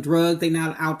selling drugs. They're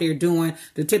not out there doing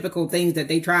the typical things that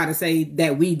they try to say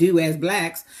that we do as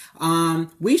Blacks.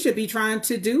 We should be trying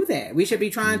to do that. We should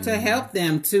be trying to help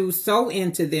them, to sow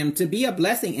into them, to be a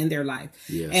blessing in their life,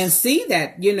 and see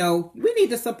that, we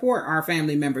need to support our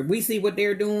family member. We see what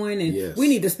they're doing, and we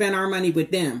need to spend our money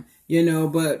with them.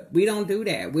 But we don't do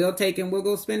that. We'll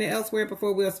go spend it elsewhere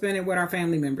before we'll spend it with our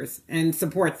family members and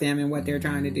support them in what they're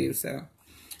trying to do. So,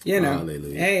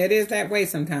 Hallelujah. Hey, it is that way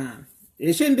sometimes.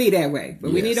 It shouldn't be that way,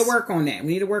 but we need to work on that.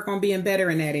 We need to work on being better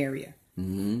in that area.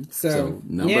 So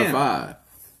number 5,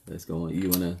 let's go on. You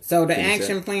wanna? So the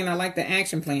action plan. I like the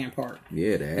action plan part.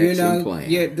 Yeah, the action plan.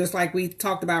 Yeah, just like we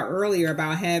talked about earlier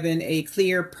about having a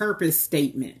clear purpose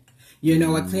statement.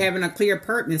 Having a clear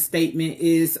purpose statement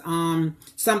is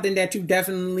something that you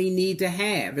definitely need to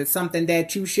have. It's something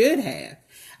that you should have.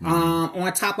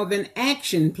 On top of an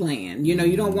action plan.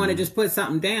 You don't want to just put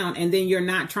something down and then you're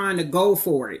not trying to go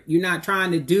for it. You're not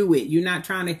trying to do it. You're not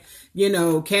trying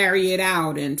to, carry it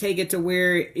out and take it to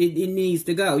where it needs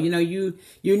to go. You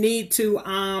need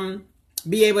to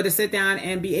be able to sit down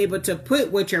and be able to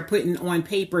put what you're putting on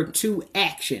paper to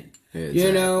action.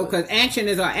 Exactly. Because action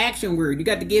is our action word. You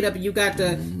got to get up and you got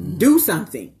to do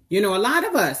something. A lot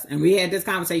of us, and we had this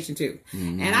conversation too.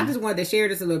 And I just wanted to share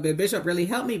this a little bit. Bishop really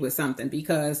helped me with something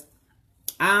because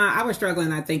I was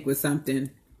struggling, I think, with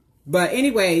something. But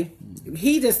anyway,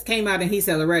 he just came out and he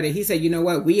said, Loretta, he said, you know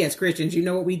what? We as Christians, you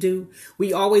know what we do?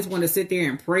 We always want to sit there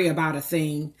and pray about a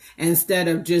thing instead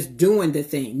of just doing the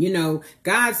thing.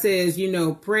 God says,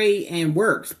 pray and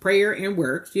works, prayer and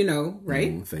works,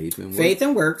 right? Faith and works. Faith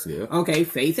and works. Yeah. Okay,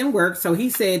 faith and works. So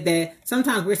he said that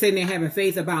sometimes we're sitting there having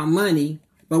faith about money,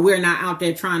 but we're not out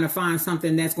there trying to find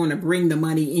something that's going to bring the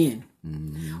money in.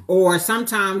 Or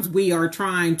sometimes we are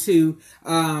trying to,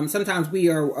 praying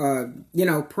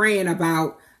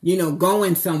about,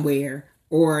 going somewhere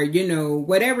or,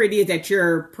 whatever it is that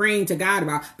you're praying to God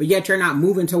about, but yet you're not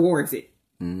moving towards it.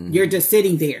 You're just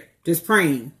sitting there, just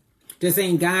praying. Just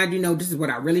saying, God, this is what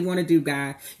I really want to do,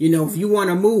 God. If you want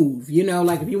to move,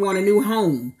 like if you want a new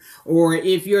home, or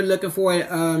if you're looking for,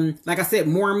 like I said,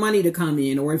 more money to come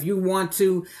in, or if you want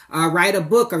to write a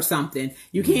book or something,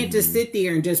 you can't just sit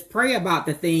there and just pray about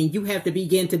the thing. You have to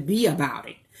begin to be about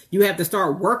it. You have to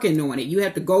start working on it. You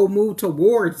have to go move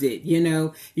towards it.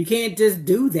 You can't just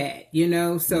do that,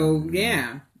 so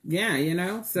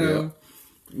so.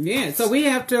 Yeah, so we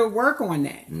have to work on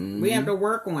that. We have to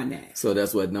work on that. So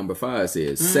that's what number 5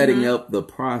 says. Setting up the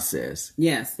process.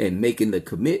 Yes. And making the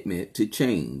commitment to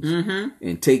change.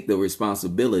 And take the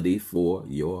responsibility for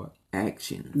your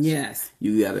actions. Yes.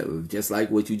 You got to, just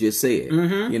like what you just said,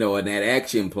 in that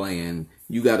action plan,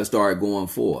 you got to start going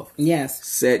forth. Yes.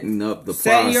 Setting up the process.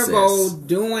 Setting your goal,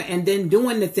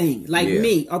 doing the thing. Like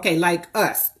me. Okay, like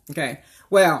us. Okay.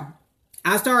 Well,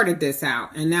 I started this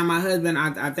out, and now my husband,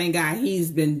 I thank God,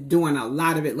 he's been doing a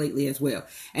lot of it lately as well.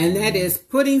 And that is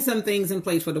putting some things in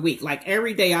place for the week. Like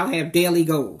every day I'll have daily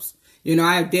goals.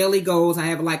 I have daily goals. I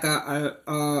have like a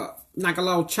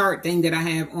little chart thing that I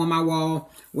have on my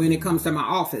wall when it comes to my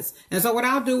office. And so what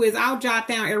I'll do is I'll jot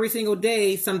down every single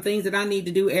day some things that I need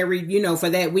to do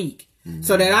for that week.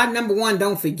 So that I, number one,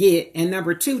 don't forget, and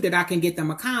number two, that I can get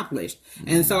them accomplished.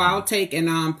 And so I'll take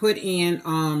and put in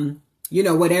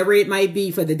whatever it might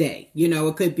be for the day.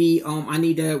 It could be, I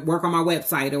need to work on my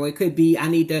website, or it could be, I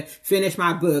need to finish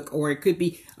my book, or it could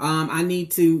be, I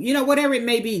need to, whatever it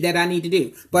may be that I need to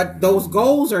do. But those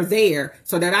goals are there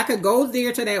so that I could go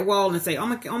there to that wall and say, oh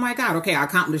my God, okay, I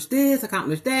accomplished this,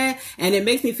 accomplished that. And it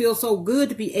makes me feel so good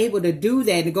to be able to do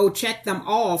that and go check them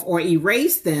off or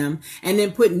erase them and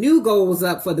then put new goals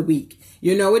up for the week.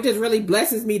 It just really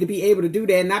blesses me to be able to do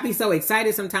that. And I be so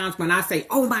excited sometimes when I say,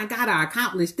 oh my God, I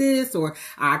accomplished this or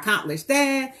I accomplished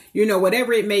that,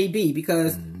 whatever it may be,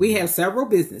 because we have several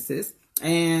businesses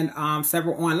and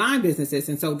several online businesses.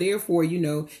 And so therefore,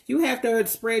 you have to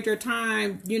spread your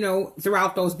time,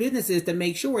 throughout those businesses to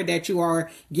make sure that you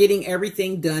are getting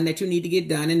everything done that you need to get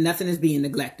done and nothing is being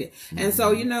neglected. And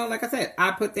so, like I said,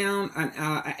 I put down an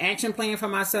action plan for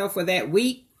myself for that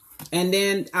week. And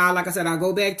then, like I said, I'll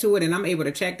go back to it and I'm able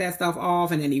to check that stuff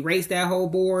off and then erase that whole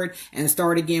board and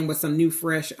start again with some new,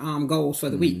 fresh goals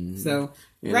for the week. So,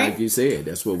 and right? Like you said,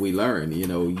 that's what we learn.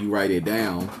 You write it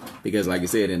down because, like you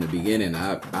said in the beginning,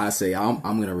 I say I'm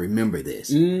going to remember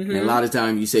this. And a lot of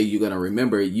times you say you're going to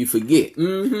remember it, you forget.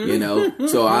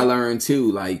 So I learned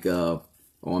too, like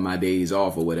on my days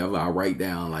off or whatever, I write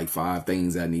down like 5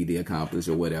 things I need to accomplish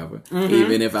or whatever,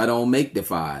 even if I don't make the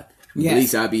 5. Yes. At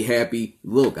least I'd be happy.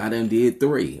 Look, I done did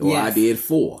 3 or I did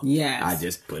 4. Yes. I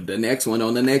just put the next one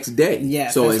on the next day.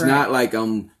 Yes, so it's not like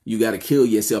you got to kill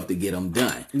yourself to get them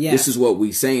done. Yes. This is what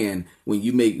we saying when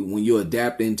you're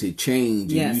adapting to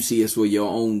change and you see it's for your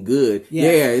own good. Yes.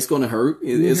 Yeah, it's going to hurt.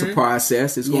 It's a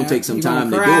process. It's going to take some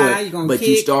time to do it. But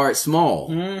you start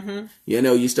small.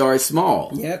 You start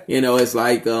small. Yep. It's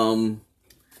like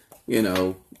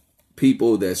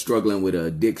people that's struggling with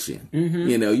addiction.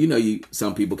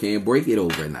 Some people can't break it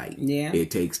overnight. Yeah. It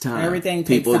takes time. Everything takes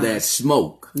time. People that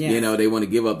smoke, they want to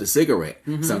give up the cigarette.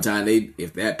 Sometimes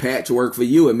if that patch work for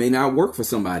you, it may not work for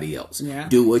somebody else. Yeah.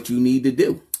 Do what you need to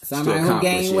do. Somebody who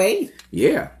gained weight.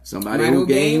 Yeah, somebody who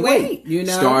gained weight. You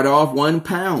know, start off 1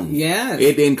 pound. Yes,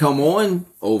 it didn't come on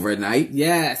overnight.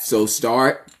 Yes, so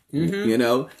start. You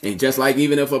know, and just like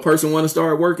even if a person want to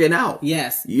start working out,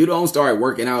 yes, you don't start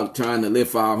working out trying to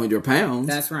lift 500 pounds.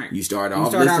 That's right. You start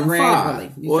off lifting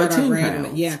 5 or 10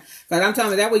 pounds. Yeah, but I'm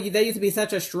telling you that used to be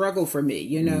such a struggle for me,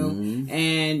 you know,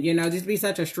 and you know, just be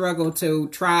such a struggle to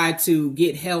try to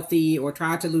get healthy or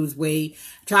try to lose weight,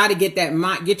 try to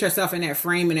get yourself in that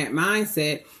frame and that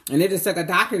mindset. And it just took a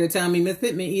doctor to tell me, Miss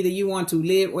Pittman, either you want to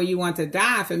live or you want to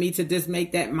die, for me to just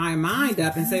make that my mind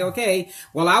up and say, okay,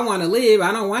 well, I want to live.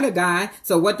 I don't want to die.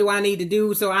 So what do I need to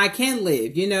do so I can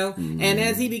live, you know? And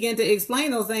as he began to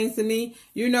explain those things to me,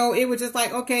 you know, it was just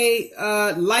like, okay,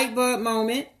 light bulb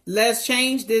moment. Let's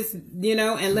change this, you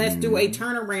know, and let's do a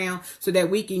turnaround so that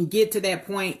we can get to that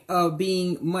point of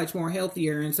being much more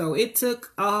healthier. And so it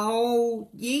took a whole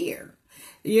year.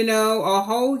 You know, a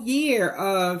whole year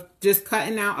of just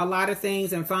cutting out a lot of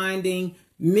things and finding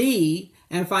me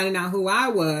and finding out who I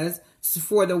was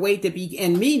for the weight to be,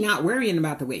 and me not worrying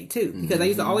about the weight too, because I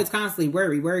used to always constantly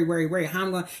worry how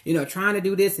I'm going, you know, trying to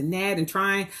do this and that and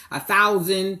trying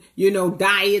 1,000, you know,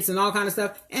 diets and all kind of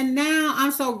stuff. And now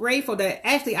I'm so grateful that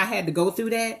actually I had to go through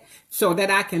that so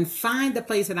that I can find the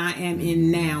place that I am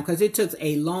in now. Cause it took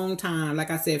a long time,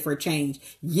 like I said, for change.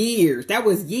 Years. That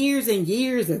was years and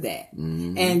years of that.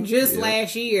 And just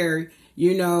last year,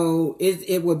 you know,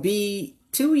 it would be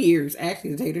 2 years,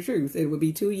 actually, to tell you the truth. It would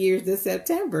be 2 years this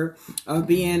September of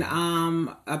being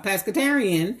a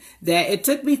pescatarian, that it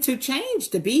took me to change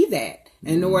to be that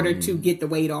in order to get the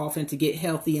weight off and to get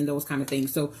healthy and those kind of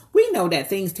things. So we know that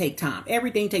things take time.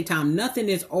 Everything takes time. Nothing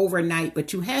is overnight,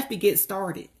 but you have to get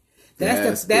started.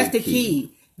 That's the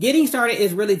key. Getting started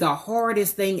is really the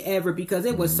hardest thing ever, because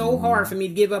it was so hard for me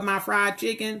to give up my fried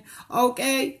chicken.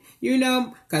 Okay. You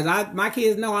know, because my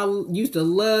kids know I used to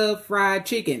love fried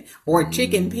chicken or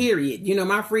chicken, period. You know,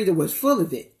 my freezer was full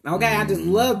of it. Okay. I just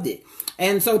loved it.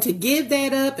 And so to give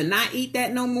that up and not eat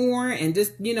that no more and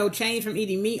just, you know, change from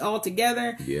eating meat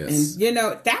altogether. Yes. And, you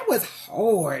know, that was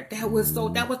hard. That was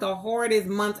the hardest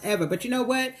month ever. But you know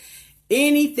what?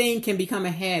 Anything can become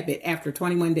a habit after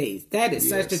 21 days. That is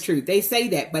such the truth. They say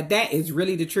that, but that is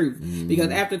really the truth.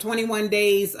 Because after 21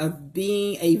 days of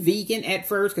being a vegan at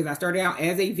first, because I started out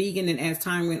as a vegan, and as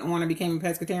time went on, I became a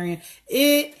pescatarian.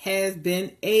 It has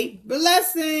been a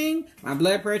blessing. My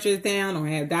blood pressure is down. Don't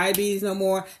have diabetes no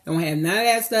more. Don't have none of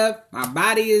that stuff. My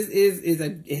body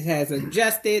it has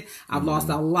adjusted. I've lost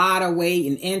a lot of weight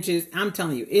in inches. I'm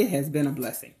telling you, it has been a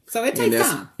blessing. So it takes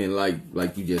time. And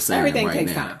like you just saying everything right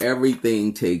takes now, time.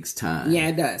 Everything takes time. Yeah,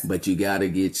 it does. But you got to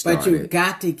get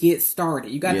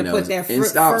started. You got to put that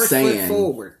first foot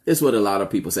forward. That's what a lot of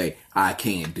people say. I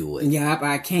can't do it. Yep,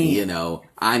 I can't. You know,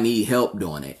 I need help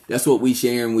doing it. That's what we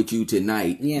sharing with you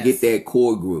tonight. Yes. Get that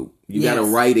core group. You got to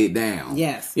write it down.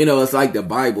 Yes. You know, it's like the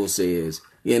Bible says.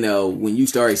 You know, when you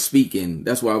start speaking,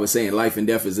 that's why I was saying life and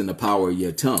death is in the power of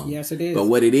your tongue. Yes, it is. But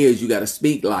what it is, you got to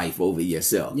speak life over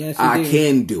yourself. Yes, I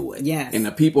can do it. Yes. And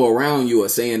the people around you are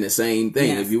saying the same thing.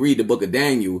 Yes. If you read the book of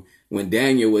Daniel, when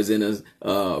Daniel was in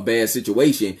a bad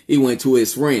situation, he went to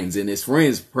his friends, and his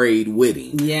friends prayed with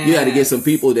him. Yes. You got to get some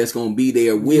people that's going to be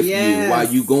there with you while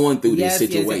you going through this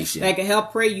situation. That can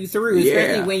help pray you through,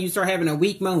 especially when you start having a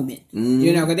weak moment.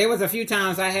 You know, because there was a few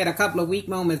times I had a couple of weak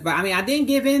moments, but I mean, I didn't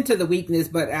give in to the weakness,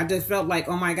 but I just felt like,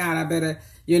 oh my God, I better,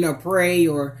 you know, pray,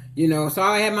 or, you know, so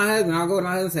I had my husband, I'll go to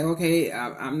my husband and say, okay,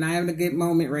 I'm not having a good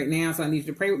moment right now, so I need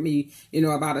you to pray with me, you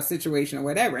know, about a situation or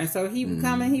whatever. And so he would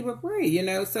come and he would pray, you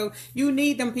know, so you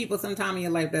need them people sometime in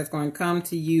your life that's going to come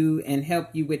to you and help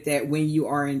you with that when you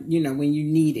are in, you know, when you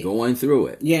need it. Going through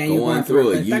it. Yeah, going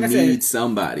through it. You like need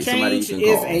somebody you can call. Change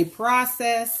is a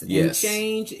process, and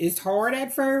change is hard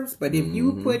at first, but if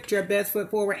you put your best foot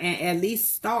forward and at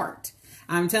least start,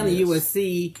 I'm telling you, you will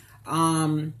see,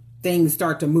 things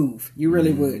start to move. You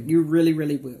really would. You really,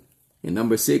 really would. And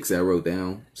number 6, I wrote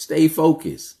down, stay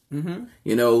focused.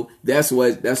 You know, that's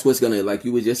what's gonna, like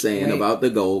you were just saying about the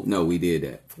goal. No, we did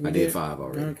that. I did 5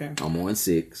 already. Okay. I'm on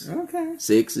 6. Okay.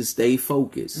 6 is stay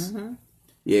focused.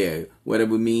 Yeah,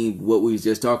 whatever mean what we was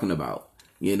just talking about.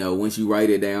 You know, once you write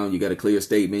it down, you got a clear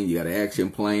statement, you got an action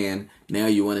plan. Now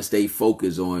you want to stay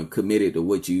focused on, committed to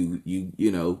what you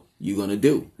know you're gonna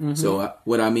do. So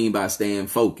what I mean by staying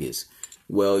focused.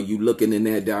 Well, you looking in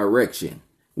that direction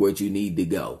where you need to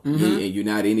go, and you're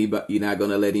not going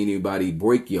to let anybody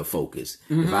break your focus.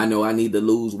 If I know I need to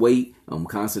lose weight, I'm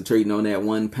concentrating on that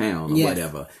 1 pound or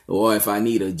whatever. Or if I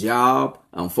need a job,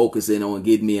 I'm focusing on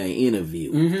getting me an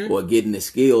interview or getting the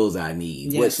skills I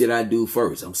need. Yes. What should I do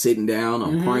first? I'm sitting down,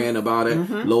 I'm praying about it.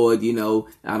 Lord, you know,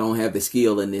 I don't have the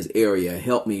skill in this area.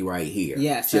 Help me right here.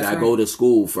 Yes, should I go to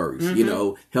school first? You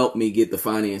know, help me get the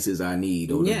finances I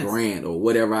need or the grant or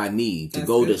whatever I need to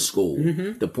go to school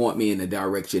to point me in the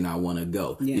direction I want to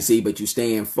go. Yes. You see, but you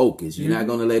staying focused. You're not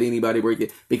going to let anybody break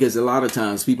it, because a lot of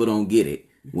times people don't get it.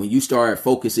 When you start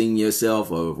focusing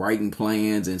yourself or writing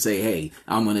plans and say, hey,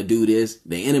 I'm going to do this,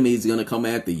 the enemy is going to come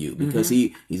after you, because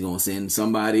he's going to send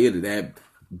somebody to that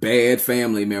bad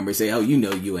family member, say, oh, you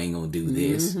know, you ain't going to do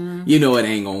this. You know, it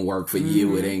ain't going to work for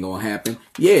you. It ain't going to happen.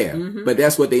 Yeah, but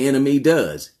that's what the enemy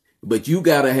does. But you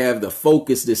got to have the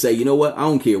focus to say, you know what? I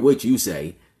don't care what you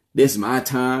say. This is my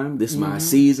time. This is my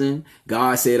season.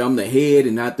 God said I'm the head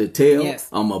and not the tail. Yes.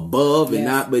 I'm above and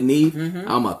not beneath.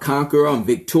 I'm a conqueror. I'm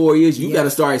victorious. You got to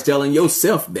start telling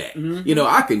yourself that. You know,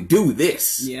 I can do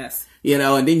this. Yes. You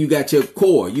know, and then you got your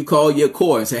core. You call your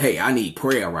core and say, hey, I need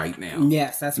prayer right now.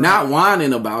 Yes, that's right. Not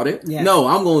whining about it. Yes. No,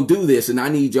 I'm going to do this and I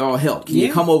need y'all help. Can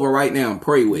you come over right now and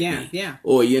pray with me? Yeah.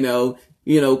 Or, you know,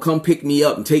 come pick me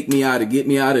up and take me out and get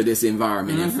me out of this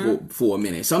environment for a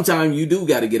minute. Sometimes you do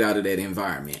got to get out of that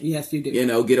environment. Yes, you do. You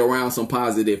know, get around some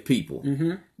positive people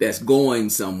that's going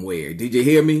somewhere. Did you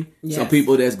hear me? Yes. Some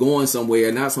people that's going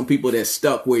somewhere, not some people that's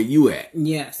stuck where you at.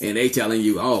 Yes. And they telling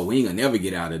you, oh, we ain't gonna never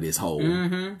get out of this hole.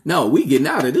 No, we getting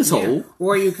out of this hole.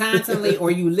 Or you constantly, or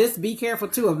you be careful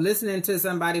too of listening to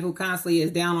somebody who constantly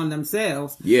is down on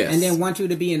themselves. Yes. And then want you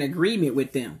to be in agreement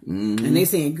with them. And they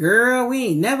saying, girl, we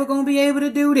ain't never gonna be able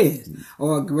to do this.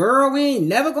 Or girl, we ain't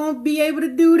never gonna be able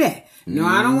to do that. No,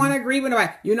 I don't want to agree with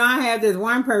nobody. You know, I have this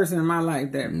one person in my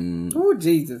life that, oh,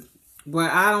 Jesus.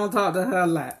 But I don't talk to her a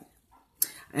lot.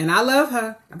 And I love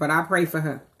her, but I pray for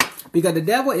her. Because the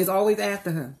devil is always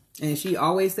after her. And she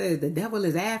always says, the devil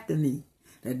is after me.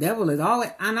 The devil is always,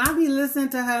 and I be listening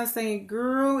to her saying,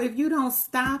 girl, if you don't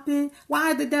stop it, why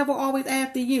is the devil always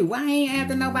after you? Why ain't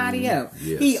after nobody else?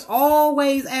 Yes. He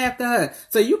always after her.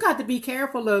 So you got to be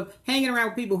careful of hanging around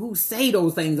with people who say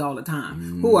those things all the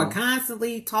time, who are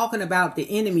constantly talking about the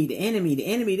enemy, the enemy, the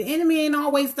enemy. The enemy ain't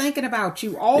always thinking about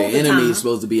you all the time. The enemy is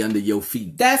supposed to be under your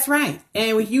feet. That's right.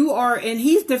 And you are, and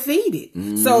he's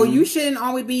defeated. So you shouldn't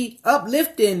always be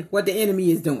uplifting what the enemy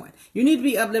is doing. You need to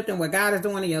be uplifting what God is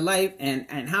doing in your life and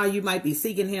how you might be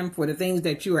seeking him for the things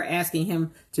that you are asking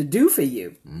him to do for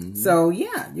you. So,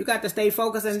 yeah, you got to stay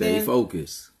focused. And stay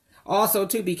focused. Also,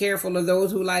 to be careful of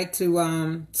those who like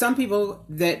to, some people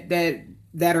that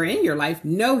are in your life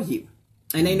know you.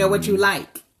 And they know what you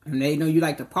like. And they know you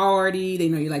like to party. They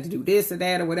know you like to do this or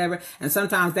that or whatever. And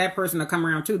sometimes that person will come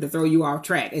around too to throw you off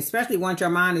track, especially once your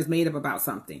mind is made up about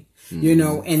something, you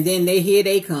know, and then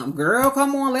they come, girl,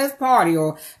 come on, let's party,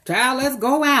 or child, let's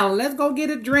go out, let's go get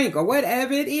a drink, or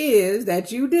whatever it is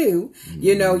that you do.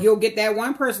 You know, you'll get that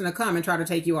one person to come and try to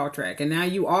take you off track. And now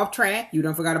you off track. You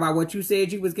don't forgot about what you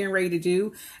said you was getting ready to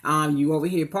do. You over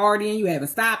here partying. You haven't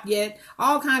stopped yet.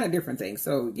 All kind of different things.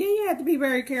 So yeah, you have to be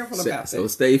very careful about that. So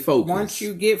stay focused. Once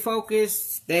you get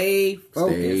focused, stay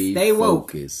focused, stay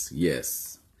woke. Focused.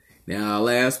 Yes. Now our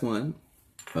last one,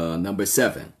 number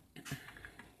 7.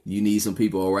 You need some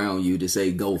people around you to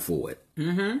say, go for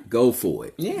it. Go for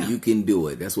it. Yeah. You can do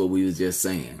it. That's what we was just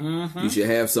saying. You should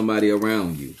have somebody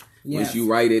around you. Yes. Once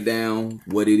you write it down,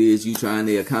 what it is you trying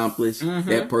to accomplish,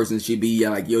 that person should be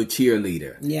like your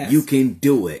cheerleader. Yes. You can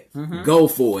do it. Go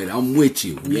for it. I'm with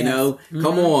you. You know,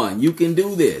 come on, you can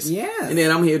do this. Yes. And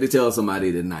then I'm here to tell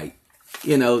somebody tonight,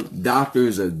 you know,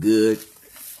 doctors are good,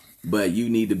 but you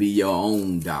need to be your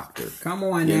own doctor. Come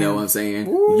on, you know what I'm saying?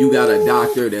 Ooh. You got a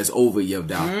doctor that's over your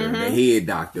doctor, the head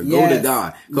doctor. Go to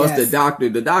God, because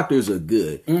the doctors are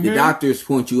good. The doctors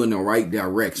point you in the right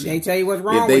direction. They tell you what's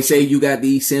wrong. If they say you got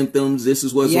these symptoms, this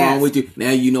is what's wrong with you.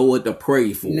 Now you know what to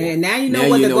pray for. Now you know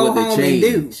what to go home and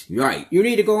do. Right. You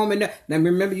need to go home and do. Now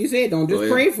remember, you said don't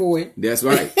just pray for it. That's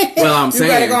right. Well, I'm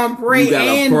saying you gotta go and pray. You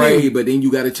gotta pray, but then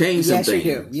you gotta change some things.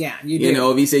 You do. Yeah, you do. You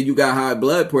know, if he said you got high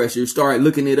blood pressure, start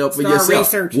looking it up for yourself.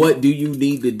 Researching. What do you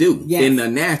need to do in the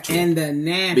natural? In the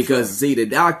natural. Because see, the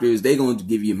doctors, they're going to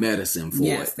give you medicine for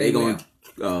it. They're going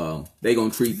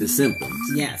to treat the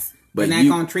symptoms. But they're not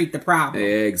going to treat the problem.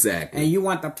 Exactly. And you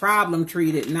want the problem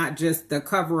treated, not just the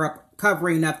cover up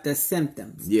covering up the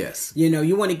symptoms. Yes. You know,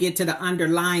 you want to get to the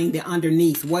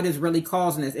underneath. What is really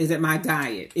causing this? Is it my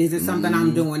diet? Is it something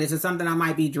I'm doing? Is it something I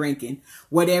might be drinking?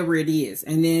 Whatever it is.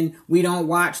 And then we don't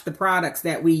watch the products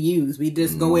that we use. We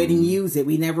just go ahead and use it.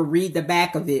 We never read the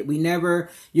back of it. We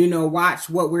never, watch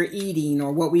what we're eating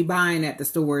or what we buying at the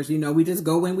stores. We just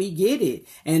go when we get it.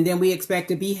 And then we expect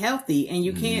to be healthy. And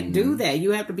you can't do that.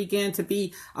 You have to begin to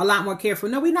be a lot more careful.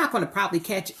 No, we're not going to probably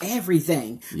catch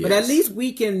everything. Yes. But at least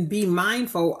we can be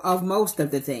mindful of most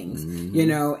of the things,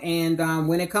 and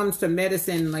when it comes to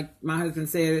medicine, like my husband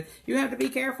said, you have to be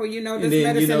careful. This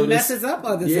medicine messes up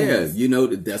other things. Yeah,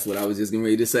 that's what I was just getting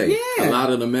ready to say. Yeah. A lot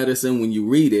of the medicine, when you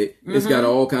read it, it's got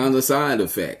all kinds of side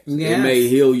effects. Yes. It may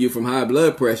heal you from high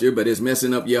blood pressure, but it's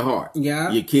messing up your heart,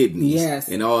 your kidneys,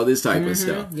 and all this type of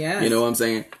stuff. Yes. You know what I'm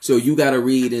saying? So you got to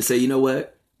read and say, you know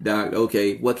what, doc,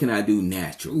 okay, what can I do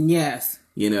natural? Yes.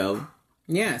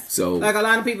 Yes. So, like, a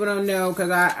lot of people don't know,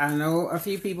 because I know a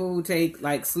few people who take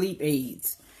like sleep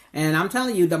aids, and I'm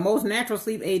telling you, the most natural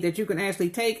sleep aid that you can actually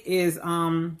take is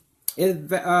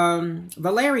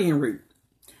valerian root.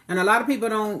 And a lot of people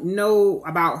don't know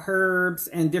about herbs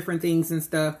and different things and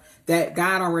stuff that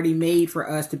God already made for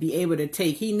us to be able to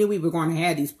take. He knew we were going to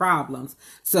have these problems.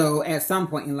 So at some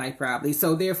point in life, probably.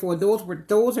 So therefore,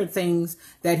 those are things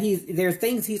that there's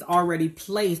things he's already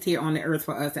placed here on the earth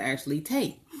for us to actually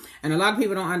take. And a lot of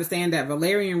people don't understand that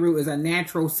valerian root is a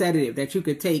natural sedative that you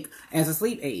could take as a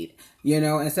sleep aid,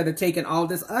 instead of taking all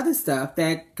this other stuff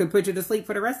that could put you to sleep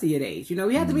for the rest of your days.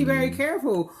 We have to be very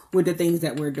careful with the things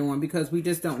that we're doing, because we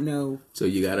just don't know. So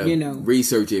you got to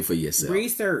research it for yourself.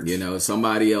 Research.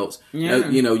 Somebody else. Yeah.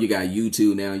 You got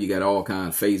YouTube now. You got all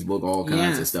kinds, Facebook, all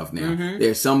kinds of stuff now. Mm-hmm.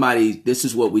 There's somebody, this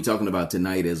is what we're talking about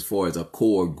tonight as far as a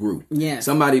core group. Yes.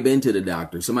 Somebody been to the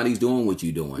doctor. Somebody's doing what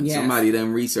you're doing. Yes. Somebody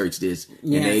done researched this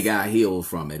and they got healed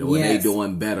from it, or they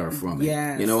doing better from it.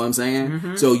 Yes. You know what I'm saying?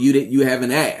 Mm-hmm. So you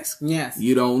haven't asked. Yes.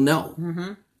 You don't know.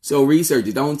 Mm-hmm. So research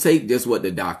it. Don't take just what the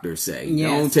doctors say.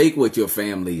 Yes. Don't take what your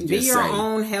family just say. Be your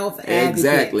own health advocate.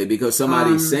 Exactly, because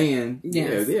somebody's saying,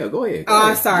 yeah, go ahead.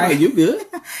 I'm sorry. No, you good.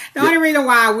 The only reason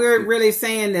why we're really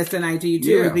saying this tonight to you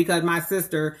too is because my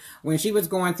sister, when she was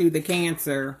going through the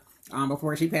cancer,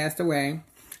 before she passed away,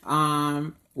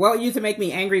 what used to make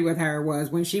me angry with her was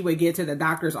when she would get to the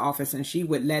doctor's office and she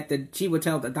would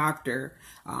tell the doctor,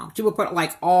 she would put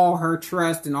like all her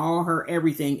trust and all her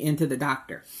everything into the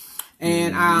doctor.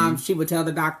 And she would tell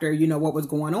the doctor, what was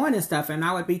going on and stuff. And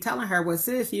I would be telling her, well,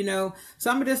 sis,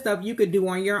 some of this stuff you could do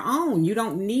on your own. You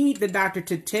don't need the doctor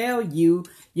to tell you,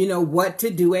 what to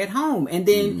do at home. And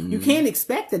then you can't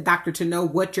expect the doctor to know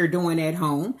what you're doing at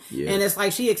home. Yeah. And it's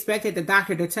like she expected the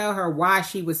doctor to tell her why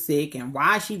she was sick and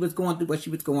why she was going through what she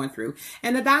was going through.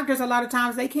 And the doctors, a lot of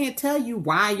times, they can't tell you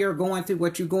why you're going through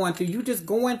what you're going through. You're just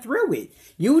going through it.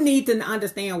 You need to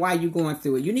understand why you're going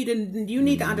through it. You need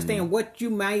to understand what you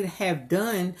might have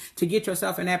done to get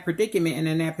yourself in that predicament and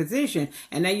in that position.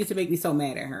 And that used to make me so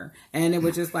mad at her. And it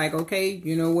was just like, okay,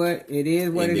 you know what? It is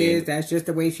what it is. That's just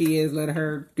the way she is. Let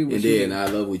her do what she is. And I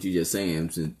love what you just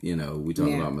saying. We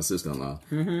talking about my sister-in-law.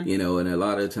 Mm-hmm. And a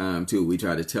lot of time too, we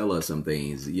try to tell her some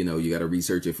things. You got to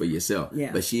research it for yourself.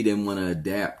 Yeah. But she didn't want to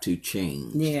adapt to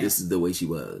change. Yeah. This is the way she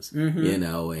was. Mm-hmm.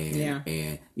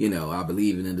 And I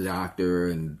believe in the doctor,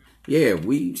 and she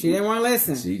didn't want to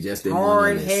listen. She just didn't want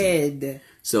to listen. Hard head.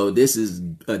 So this is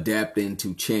adapting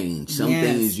to change. Some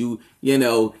things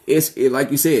it's like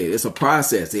you said, it's a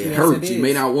process. It hurts. You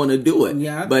may not want to do it.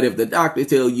 Yeah. But if the doctor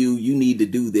tell you need to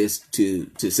do this to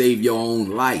save your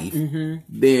own life,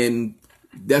 then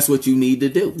that's what you need to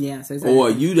do. Yes, exactly.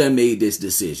 Or you done made this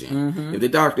decision. Mm-hmm. If the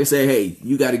doctor say, hey,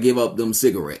 you got to give up them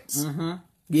cigarettes. Mm-hmm.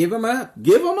 Give them up.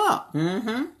 Give them up.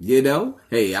 Mm-hmm.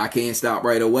 Hey, I can't stop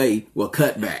right away. Well,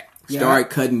 cut back. Start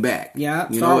cutting back. Yeah.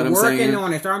 You know what I'm saying? Start working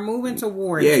on it. Start moving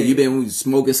towards it. Yeah, you've been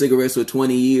smoking cigarettes for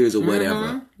 20 years or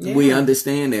whatever. Yeah. We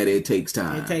understand that it takes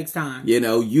time. It takes time.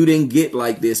 You didn't get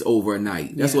like this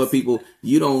overnight. That's what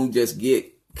you don't just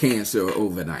get cancer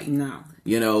overnight.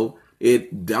 No.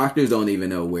 Doctors don't even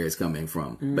know where it's coming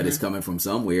from, but it's coming from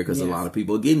somewhere because a lot of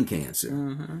people are getting cancer.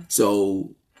 Mm-hmm.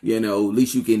 So,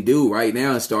 least you can do right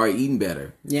now is start eating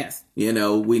better. Yes.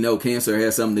 We know cancer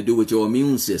has something to do with your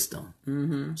immune system.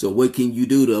 Mm-hmm. So what can you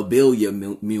do to build your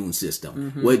immune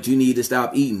system? Mm-hmm. What you need to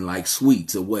stop eating, like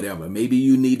sweets or whatever. Maybe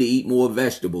you need to eat more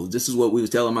vegetables. This is what we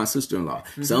was telling my sister-in-law.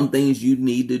 Mm-hmm. Some things you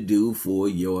need to do for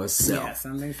yourself. Yeah,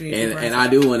 some things you need to and I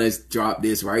do want to drop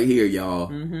this right here, y'all.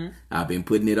 Mm-hmm. I've been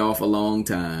putting it off a long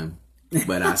time.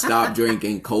 But I stopped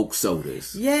drinking Coke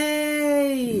sodas.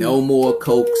 Yay! Yay! No more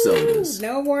Coke sodas.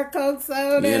 No more Coke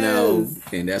sodas. You know,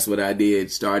 and that's what I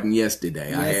did starting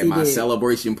yesterday. I had my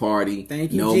celebration party.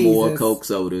 Thank you, no Jesus. more Coke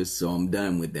sodas, so I'm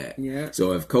done with that. Yeah.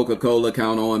 So if Coca-Cola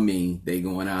count on me, they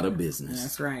going out of business.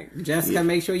 That's right. Jessica,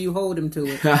 make sure you hold them to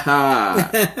it.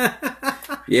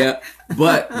 Yeah,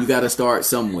 but you got to start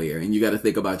somewhere, and you got to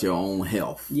think about your own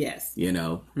health. Yes. You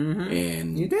know,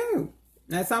 and you do.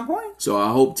 At some point. So I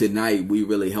hope tonight we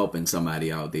really helping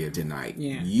somebody out there tonight.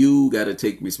 Yeah. You got to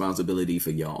take responsibility for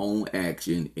your own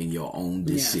action and your own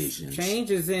decisions. Yes. Change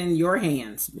is in your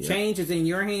hands. Yeah. Change is in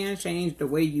your hands. Change the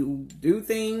way you do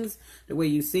things, the way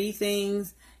you see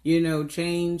things. You know,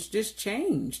 change.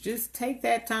 Just take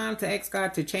that time to ask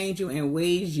God to change you in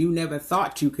ways you never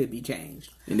thought you could be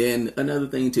changed. And then another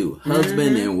thing too,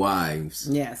 husband and wives.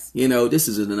 Yes. You know, this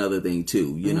is another thing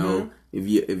too. You know,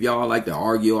 if y'all like to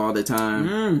argue all the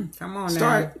time, come on,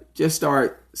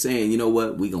 start saying, you know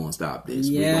what, we gonna stop this.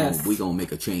 Yes. We gonna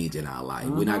make a change in our life.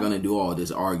 We're not gonna do all this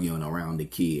arguing around the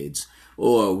kids.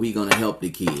 Or we gonna help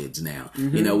the kids now.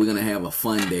 You know, we're gonna have a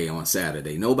fun day on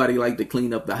Saturday. Nobody like to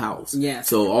clean up the house. Yes.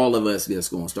 So all of us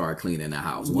just gonna start cleaning the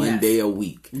house one day a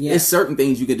week. Yes. There's certain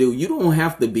things you can do. You don't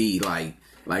have to be like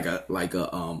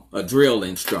a drill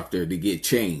instructor to get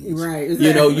changed. Right. Exactly.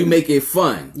 You know, you make it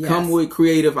fun. Yes. Come with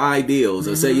creative ideals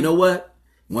or say, you know what?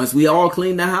 Once we all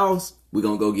clean the house, we're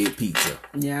going to go get pizza.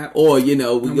 Yeah. Or, you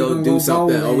know, we go do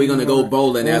something. Or we're going to go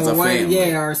bowling as a family.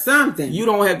 Yeah, or something. You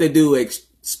don't have to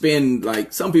spend,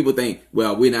 like, some people think,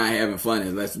 well, we're not having fun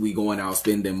unless we going out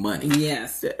spending money.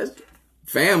 Yes.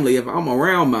 Family, if I'm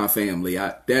around my family,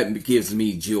 that gives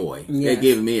me joy. Yes. That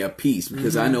gives me a peace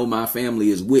because I know my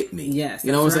family is with me. Yes.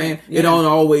 You know what I'm saying? Yeah. It don't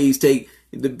always take,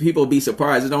 the people be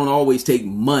surprised, it don't always take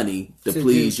money to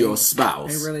please your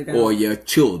spouse or your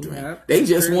children. Yep. They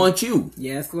just want you.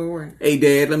 Yes, Lord. Hey,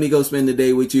 Dad, let me go spend the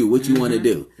day with you. What you want to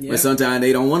do? Yep. But sometimes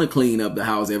they don't want to clean up the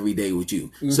house every day with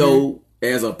you. So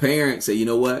as a parent, say, you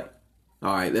know what?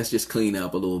 All right, let's just clean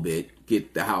up a little bit,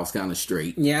 get the house kind of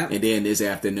straight. Yeah. And then this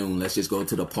afternoon, let's just go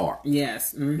to the park.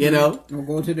 Yes. You know? Or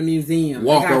go to the museum.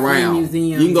 Walk around.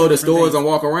 You can go to stores and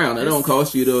walk around. It don't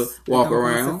cost you to walk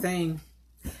around. That's the thing.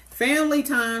 Family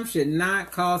time should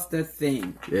not cost a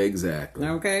thing. Exactly.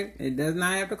 Okay? It does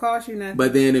not have to cost you nothing.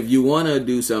 But then if you want to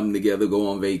do something together, go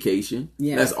on vacation.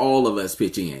 Yes. Let's all of us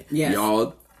pitch in. Yes.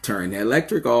 Y'all turn the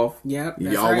electric off. Yep.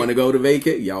 Y'all want to go to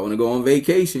vacation. Y'all want to go on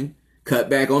vacation.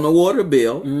 Cut back on the water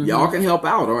bill. Y'all can help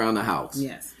out around the house.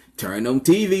 Yes. Turn them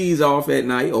TVs off at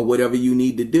night or whatever you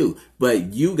need to do.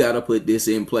 But you got to put this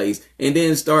in place and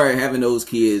then start having those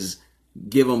kids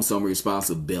give them some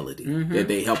responsibility that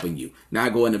they helping you.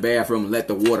 Not go in the bathroom and let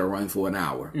the water run for an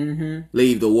hour.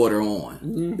 Leave the water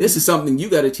on. This is something you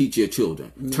got to teach your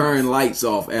children. Turn lights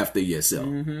off after yourself.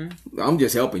 I'm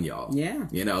just helping y'all. Yeah.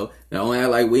 You know, don't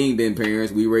act like we ain't been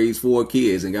parents. We raised 4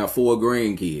 kids and got 4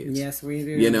 grandkids. Yes, we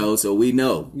do. You know, so we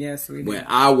know. Yes, we do. When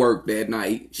I worked that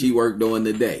night, she worked during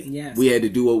the day. Yes. We had to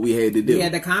do what we had to do. We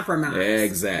had to compromise.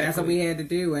 Exactly. That's what we had to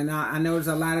do. And I noticed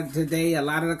a lot of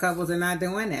the couples are not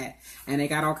doing that. And they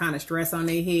got all kind of stress on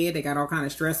their head. They got all kind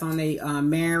of stress on their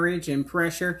marriage and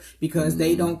pressure because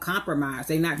they don't compromise.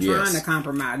 They're not trying to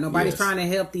compromise. Nobody's trying to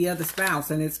help the other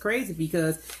spouse. And it's crazy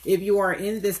because if you are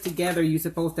in this together, you're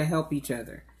supposed to help each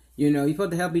other. You know, you're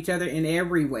supposed to help each other in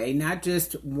every way, not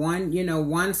just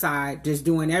one side just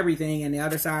doing everything and the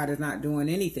other side is not doing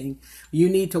anything. You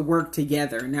need to work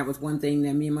together. And that was one thing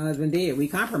that me and my husband did. We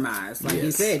compromised. Like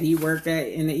you said, he worked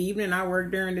in the evening, I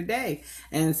worked during the day.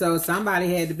 And so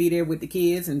somebody had to be there with the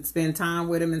kids and spend time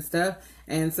with them and stuff.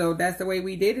 And so that's the way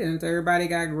we did it until everybody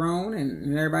got grown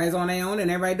and everybody's on their own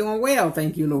and everybody doing well.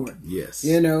 Thank you, Lord. Yes.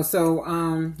 You know, so,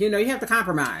 you have to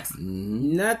compromise.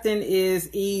 Nothing is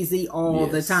easy all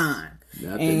the time.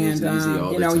 Nothing is easy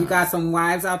all the time. You got some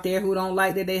wives out there who don't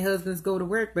like that their husbands go to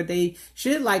work, but they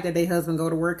should like that their husband go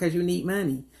to work because you need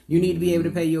money. You need to be able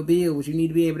to pay your bills. You need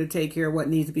to be able to take care of what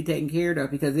needs to be taken care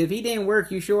of. Because if he didn't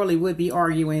work, you surely would be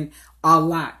arguing a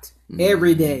lot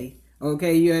every day.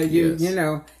 Okay, you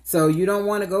know, so you don't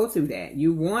want to go through that.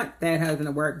 You want that husband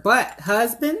to work. But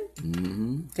husband,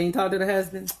 can you talk to the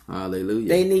husband? Hallelujah.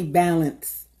 They need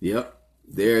balance. Yep.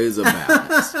 There is a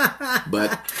balance.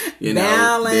 But,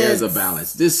 there's a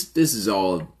balance. This is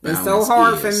all balance. It's so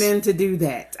hard for men to do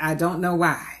that. I don't know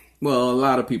why. Well, a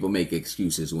lot of people make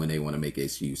excuses when they want to make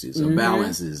excuses. A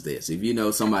balance is this. If you know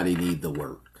somebody need the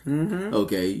work,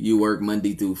 okay, you work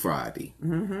Monday through Friday.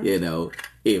 You know,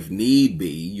 if need be,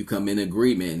 you come in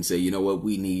agreement and say, you know what,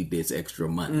 we need this extra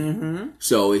money.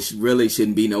 So it really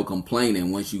shouldn't be no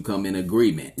complaining once you come in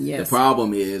agreement. Yes. The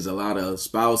problem is a lot of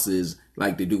spouses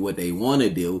like to do what they want to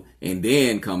do and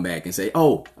then come back and say,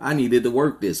 oh, I needed to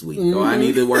work this week or I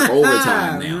need to work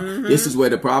overtime now. This is where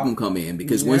the problem come in,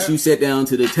 because once you sit down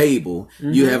to the table,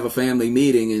 you have a family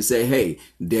meeting and say, hey,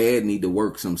 dad need to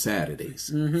work some Saturdays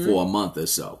for a month or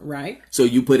so. Right. So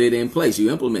you put it in place,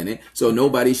 you implement it. So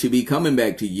nobody should be coming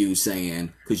back to you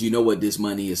saying, because you know what this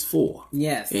money is for.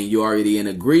 Yes. And you're already in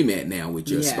agreement now with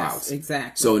your spouse.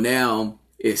 Exactly. So now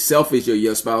it's selfish of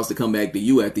your spouse to come back to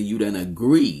you after you done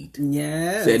agreed.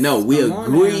 Yes. Said, no, we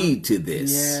agreed to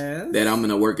this. Yes. That I'm going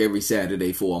to work every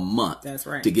Saturday for a month. That's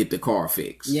right. To get the car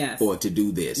fixed. Yes. Or to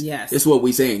do this. Yes. That's what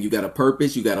we're saying. You got a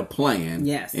purpose, you got a plan.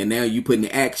 Yes. And now you putting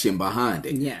action behind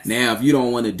it. Yes. Now, if you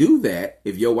don't want to do that,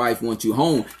 if your wife wants you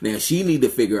home, now she need to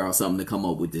figure out something to come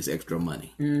up with this extra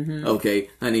money. Okay,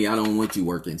 honey, I don't want you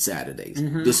working Saturdays.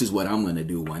 This is what I'm going to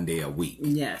do one day a week.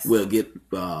 Yes. We'll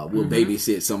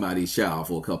babysit somebody's child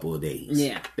for a couple of days.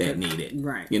 That need it.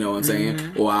 Right. You know what I'm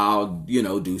saying? Or I'll,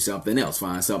 do something else.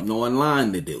 Find something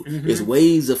online to do. There's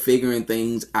ways of figuring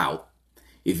things out.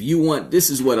 If you want, this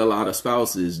is what a lot of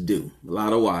spouses do. A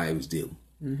lot of wives do.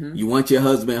 You want your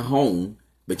husband home,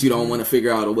 but you don't want to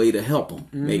figure out a way to help him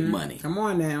make money. Come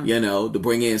on now. To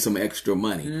bring in some extra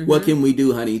money. What can we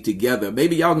do, honey, together?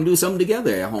 Maybe y'all can do something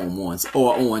together at home once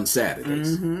or on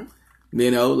Saturdays.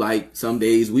 Like some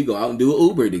days we go out and do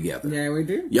Uber together. Yeah, we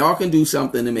do. Y'all can do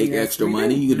something to make extra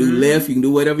money. You can do Lyft. You can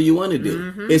do whatever you want to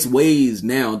do. It's ways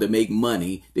now to make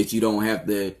money that you don't have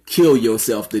to kill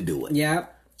yourself to do it.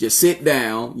 Yep. Just sit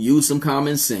down, use some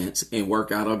common sense, and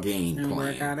work out a game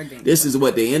plan. This is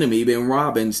what the enemy been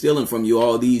robbing, stealing from you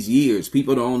all these years.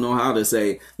 People don't know how to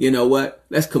say, you know what?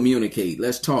 Let's communicate.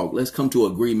 Let's talk. Let's come to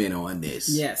agreement on this.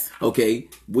 Yes. Okay.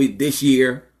 This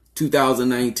year,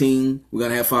 2019, we're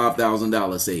gonna have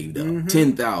 $5,000 saved up,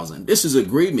 $10,000. This is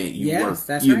agreement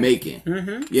you making,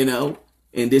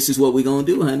 and this is what we're gonna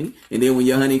do, honey. And then when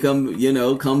your honey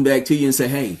come back to you and say,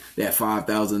 hey, that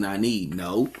 $5,000 I need.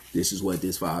 No, this is what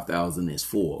this $5,000 is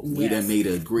for. We done made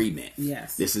an agreement.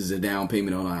 Yes. This is a down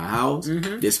payment on our house.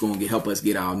 This gonna help us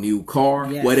get our new car,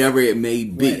 whatever it may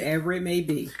be. Whatever it may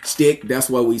be. Stick. That's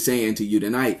what we saying to you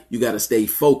tonight. You got to stay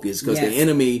focused, because the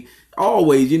enemy.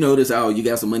 Always, you notice how you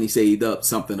got some money saved up,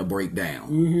 something to break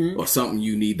down or something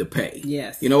you need to pay.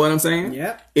 Yes. You know what I'm saying?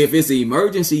 Yep. If it's an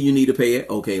emergency, you need to pay it.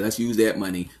 Okay, let's use that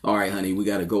money. All right, honey, we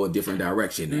got to go a different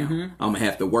direction now. I'm going to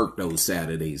have to work those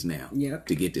Saturdays now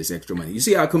to get this extra money. You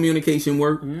see how communication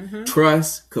works?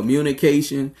 Trust,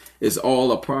 communication is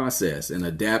all a process and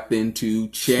adapting to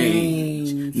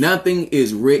change. Nothing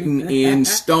is written in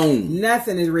stone.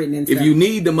 Nothing is written in stone. If you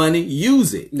need the money,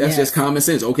 use it. That's just common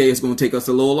sense. Okay, it's going to take us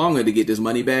a little longer to get this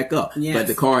money back up, but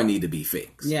the car need to be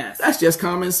fixed. Yes. That's just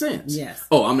common sense. Yes.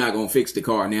 Oh, I'm not going to fix the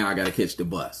car now. I got to catch the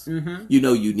bus.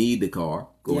 You need the car.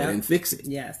 Go ahead and fix it.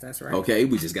 Yes, that's right. Okay,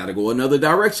 we just got to go another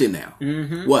direction now.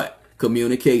 What?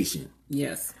 Communication.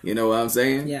 Yes. You know what I'm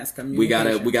saying? Yes,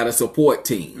 communication. We got a support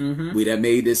team. We that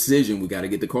made this decision. We got to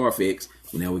get the car fixed.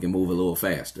 Now we can move a little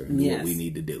faster and do what we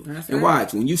need to do. That's and right.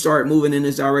 watch, when you start moving in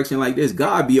this direction like this,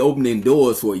 God be opening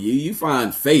doors for you. You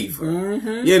find favor,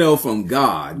 from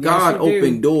God. Yes, God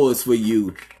opened doors for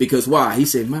you because why? He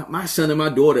said, my son and my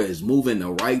daughter is moving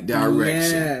the right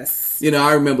direction. Yes.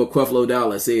 I remember Creflo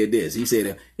Dollar said this. He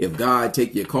said, if God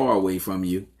take your car away from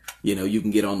you, you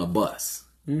can get on the bus.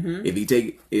 If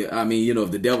he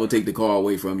if the devil take the car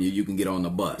away from you, you can get on the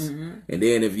bus. And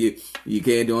then if you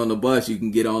can't do on the bus, you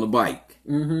can get on the bike.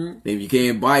 If you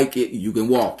can't bike it, you can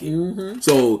walk it.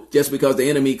 So just because the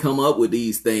enemy come up with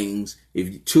these things,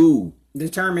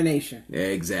 determination.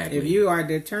 Exactly. If you are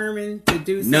determined to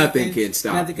do something, nothing can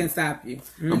stop you.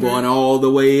 I'm going all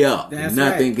the way up. That's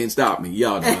nothing right. can stop me.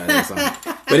 Y'all know that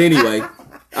song. But anyway,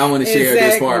 I want to share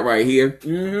this part right here.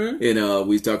 And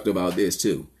we talked about this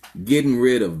too. Getting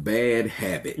rid of bad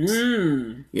habits.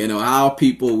 How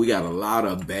people, we got a lot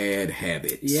of bad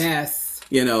habits. Yes.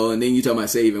 And then you talk about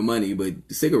saving money, but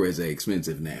cigarettes are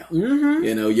expensive now.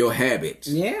 Your habits.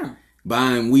 Yeah.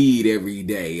 Buying weed every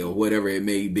day or whatever it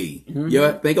may be.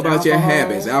 Think about your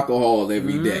habits. Alcohol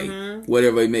every day,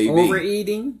 whatever it may be.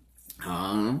 Overeating.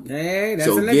 Hey, that's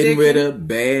an getting addiction. rid of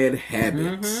bad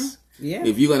habits. Yeah.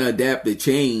 If you're going to adapt to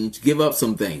change, give up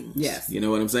some things. Yes. You know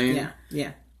what I'm saying? Yeah.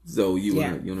 Yeah. So you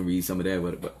want to read some of that,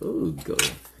 but go.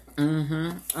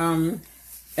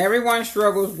 Everyone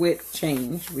struggles with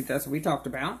change. That's what we talked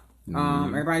about.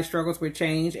 Everybody struggles with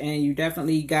change, and you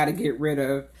definitely got to get rid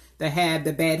of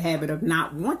the bad habit of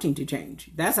not wanting to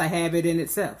change. That's a habit in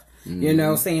itself. you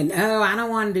know, saying, no, I don't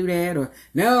want to do that, or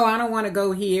no, I don't want to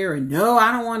go here, or no,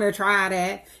 I don't want to try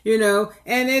that, you know,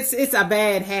 and it's a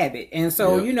bad habit. And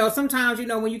so, you know, sometimes, you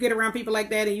know, when you get around people like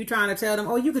that and you're trying to tell them,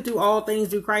 oh, you could do all things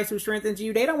through Christ who strengthens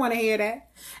you, they don't want to hear that.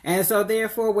 And so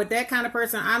therefore, with that kind of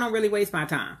person, I don't really waste my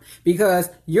time, because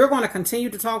you're going to continue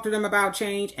to talk to them about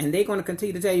change, and they're going to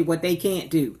continue to tell you what they can't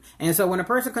do. And so when a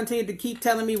person continues to keep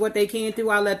telling me what they can't do,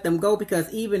 I let them go,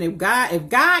 because even if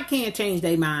God can't change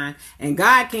their mind and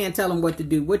God can't tell them what to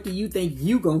do, what do you think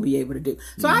you going to be able to do?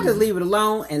 So I just leave it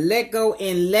alone and let go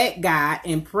and let God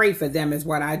and pray for them is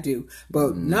what I do.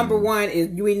 But number one is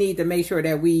we need to make sure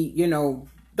that we, you know,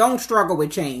 don't struggle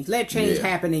with change. Let change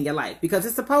happen in your life, because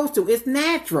it's supposed to. It's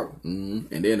natural. And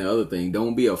then the other thing,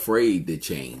 don't be afraid to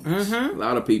change. A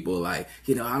lot of people are like,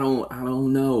 you know, I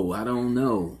don't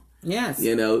know. Yes.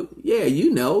 You know,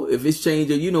 you know, if it's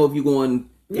changing, you know, if you're going,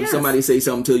 if somebody say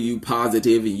something to you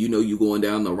positive and you know you're going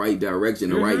down the right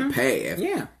direction, the right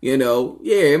path, you know,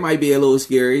 it might be a little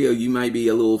scary, or you might be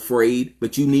a little afraid,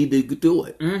 but you need to do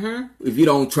it. If you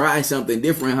don't try something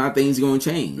different, how things going to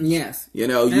change? Yes. You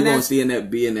know, you're going to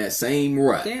be in that same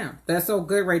rut. Yeah, that's so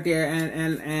good right there.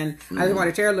 And I just want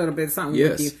to share a little bit of something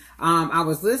with you. I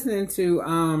was listening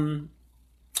to,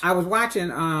 I was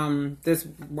watching this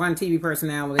one TV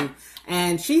personality,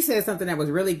 and she said something that was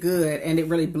really good, and it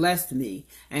really blessed me.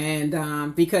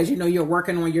 And because, you know, you're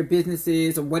working on your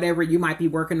businesses or whatever you might be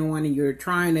working on, and you're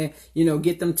trying to, you know,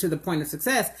 get them to the point of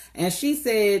success. And she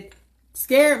said,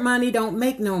 scared money don't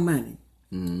make no money.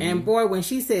 And boy, when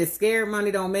she said scared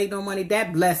money don't make no money,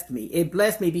 that blessed me. It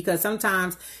blessed me, because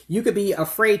sometimes you could be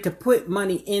afraid to put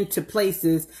money into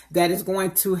places that is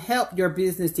going to help your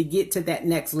business to get to that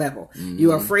next level.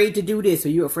 You're afraid to do this, or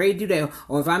you're afraid to do that,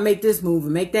 or if I make this move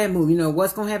and make that move, you know,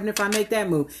 what's going to happen if I make that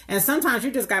move? And sometimes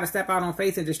you just got to step out on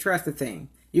faith and just trust the thing.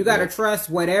 You got to trust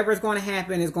whatever's going to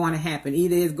happen is going to happen.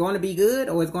 Either it's going to be good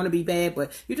or it's going to be bad,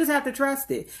 but you just have to trust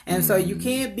it. And so you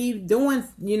can't be doing,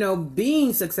 you know,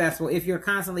 being successful if you're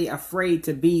constantly afraid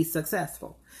to be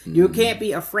successful. You can't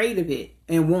be afraid of it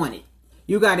and want it.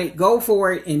 You got to go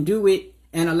for it and do it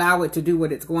and allow it to do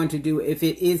what it's going to do. If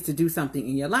it is to do something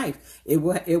in your life, it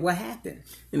will happen.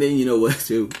 And then, you know what,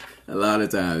 too? A lot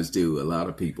of times, too, a lot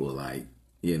of people, like,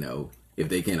 you know, if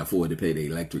they can't afford to pay the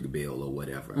electric bill or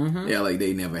whatever. Yeah, like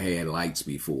they never had lights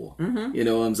before. You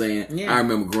know what I'm saying? Yeah. I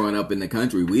remember growing up in the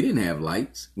country, we didn't have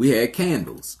lights. We had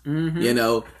candles. You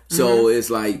know? So it's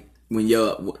like when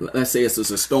let's say it's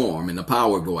just a storm and the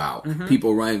power go out.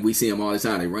 People run, we see them all the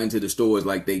time. They run to the stores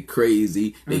like they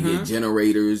crazy. They get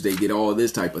generators. They get all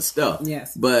this type of stuff.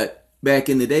 Yes. But back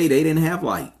in the day, they didn't have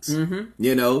lights.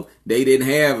 You know, they didn't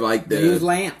have like the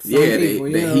lamps.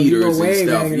 The heaters and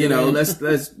stuff. You know, let's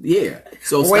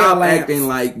So stop acting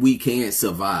like we can't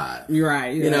survive. You're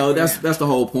right. You know, that's the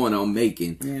whole point I'm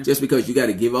making. Yeah. Just because you got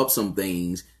to give up some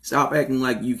things, stop acting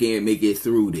like you can't make it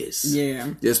through this.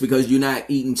 Yeah. Just because you're not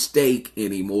eating steak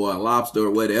anymore, lobster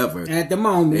or whatever. At the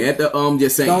moment.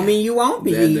 Just saying. Don't mean you won't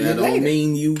be. That don't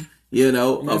mean you. You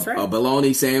know, a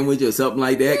bologna sandwich or something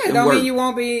like that. Yeah, don't mean you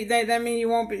won't be. That mean you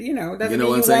won't be. You know, doesn't mean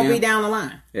you won't be down the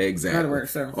line. Exactly. In other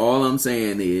words, so all I'm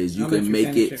saying is you can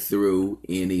make it through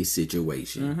any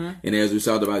situation. And as we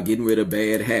talked about, getting rid of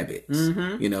bad habits.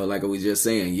 You know, like I was just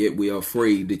saying, yet we are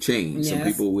afraid to change. Some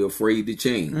people were afraid to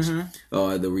change.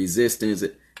 The resistance.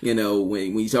 You know,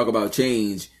 when you talk about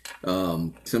change,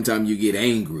 sometimes you get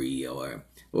angry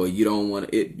or you don't want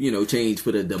it, you know, change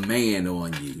put a demand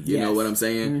on you. You know what I'm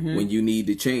saying? When you need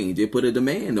to change, it put a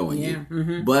demand on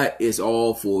you. But it's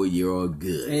all for your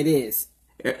good. It is.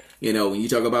 You know, when you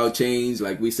talk about change,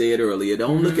 like we said earlier,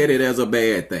 don't look at it as a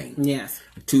bad thing. Yes.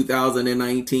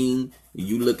 2019,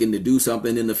 you looking to do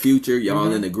something in the future.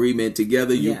 Y'all in agreement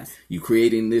together. You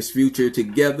creating this future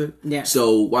together. Yes.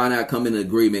 So why not come in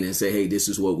agreement and say, hey, this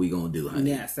is what we're going to do,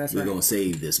 honey. Yes, that's We're going to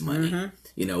save this money.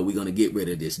 You know, we're going to get rid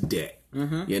of this debt.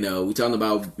 You know, we're talking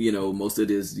about, you know, most of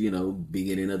this, you know,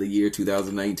 beginning of the year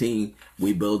 2019,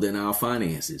 we building our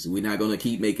finances. We're not going to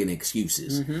keep making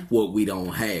excuses. What we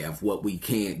don't have, what we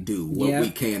can't do, what we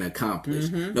can't accomplish.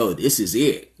 No, this is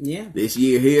it. Yeah. This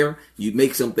year here, you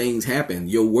make some things happen.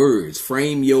 Your words,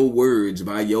 frame your words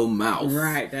by your mouth.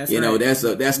 Right. That's you know, that's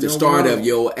the start of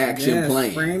your action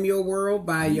plan. Frame your world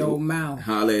by your mouth.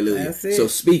 Hallelujah. That's it. So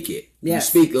speak it.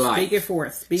 Yes. You speak life. Speak it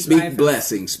forth. Speak life.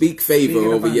 Blessing. Speak favor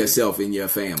over yourself and your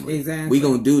family. Exactly. We're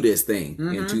going to do this thing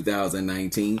in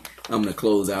 2019. I'm going to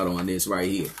close out on this right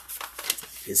here.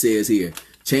 It says here,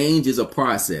 change is a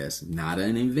process, not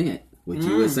an event. What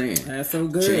you were saying. That's so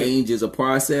good. Change is a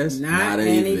process, not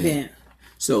an event.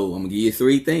 So I'm going to give you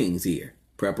 3 things here.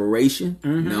 Preparation,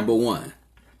 number 1.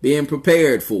 Being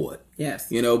prepared for it. Yes.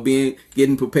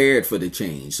 Getting prepared for the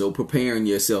change. So preparing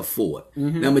yourself for it.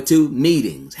 Number 2,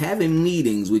 meetings. Having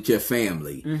meetings with your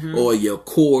family or your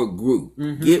core group.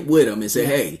 Get with them and say,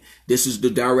 hey, this is the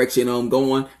direction I'm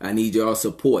going. I need y'all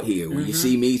support here. When you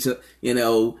see me,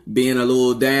 being a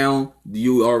little down,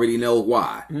 you already know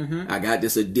why. I got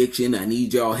this addiction. I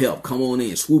need y'all help. Come on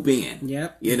in, swoop in.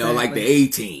 Yep. Like the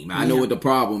A-team. I know what the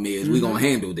problem is. We're going to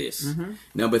handle this.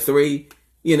 Number 3,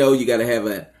 you got to have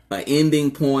an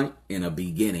ending point and a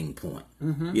beginning point.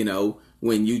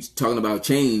 When you talking about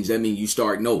change, that means you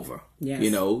starting over. Yes.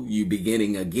 You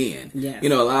beginning again. Yes. A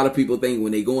lot of people think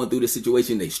when they going through the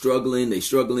situation, they struggling.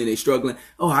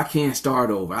 Oh, I can't start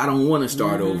over. I don't want to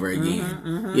start over again.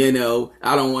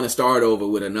 I don't want to start over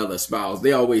with another spouse.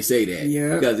 They always say that.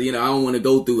 Yeah. Because, I don't want to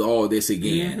go through all this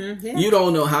again. Yeah. You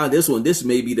don't know how this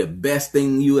may be the best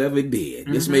thing you ever did.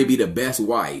 This may be the best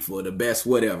wife or the best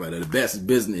whatever, the best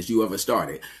business you ever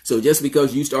started. So just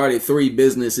because you started 3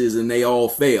 businesses and they all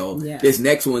failed, this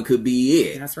next one could be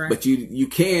it. That's right. But you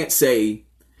can't say,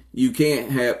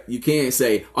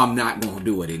 I'm not going to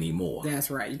do it anymore.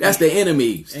 That's right. That's the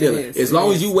enemy still. As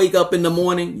long as you wake up in the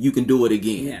morning, you can do it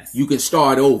again. Yes. You can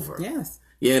start over. Yes.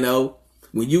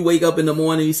 When you wake up in the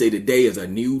morning, you say today is a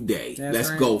new day.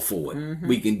 Let's right. go for it.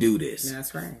 We can do this.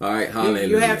 That's right. All right. Hallelujah.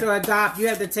 You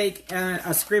have to take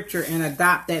a scripture and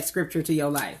adopt that scripture to your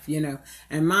life,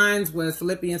 And mine was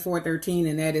Philippians 4:13,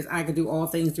 and that is, I can do all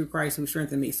things through Christ who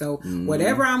strengthened me. So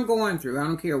whatever I'm going through, I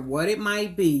don't care what it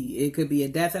might be. It could be a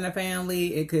death in the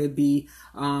family. It could be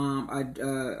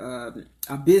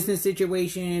a business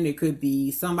situation. It could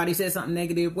be somebody said something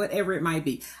negative, whatever it might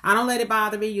be. I don't let it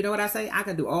bother me. You know what I say? I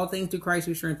can do all things through Christ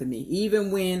who strengthened me.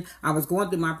 Even when I was going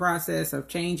through my process of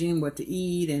changing what to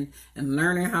eat and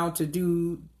learning how to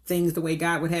do things the way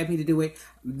God would have me to do it,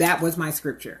 that was my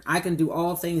scripture. I can do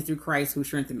all things through Christ who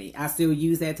strengthened me. I still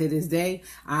use that to this day.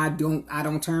 I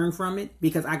don't turn from it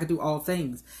because I could do all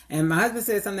things. And my husband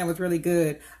said something that was really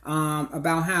good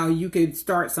about how you could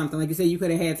start something. Like you said, you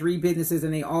could have had 3 businesses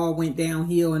and they all went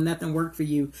downhill and nothing worked for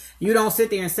you. You don't sit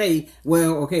there and say,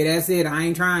 well, okay, that's it. I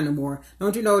ain't trying no more.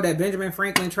 Don't you know that Benjamin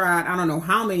Franklin tried, I don't know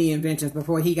how many inventions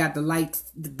before he got the lights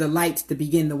to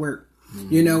begin to work.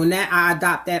 And that I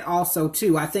adopt that also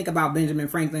too. I think about Benjamin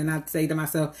Franklin and I say to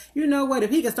myself, you know what, if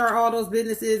he could start all those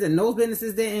businesses and those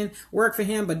businesses didn't work for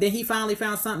him, but then he finally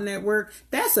found something that worked,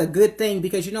 that's a good thing,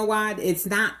 because you know why? It's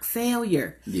not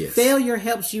failure. Yes. Failure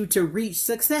helps you to reach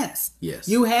success. Yes.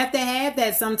 You have to have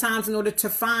that sometimes in order to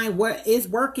find what is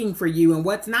working for you and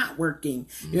what's not working.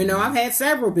 I've had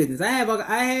several businesses.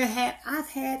 I've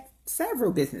had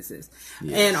several businesses.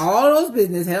 Yes. And all those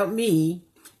businesses helped me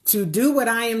to do what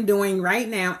I am doing right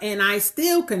now, and I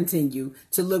still continue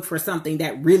to look for something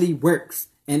that really works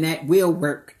and that will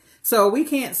work. So we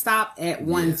can't stop at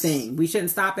one thing. We shouldn't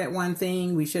stop at one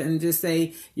thing. We shouldn't just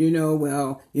say,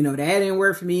 that didn't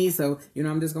work for me, so,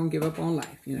 I'm just going to give up on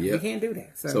life. We can't do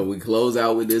that. So we close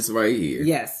out with this right here.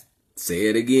 Yes. Say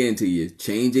it again to you.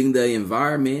 Changing the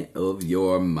environment of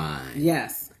your mind.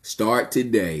 Yes. Start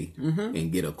today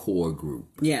and get a core group.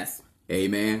 Yes.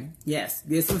 Amen. Yes.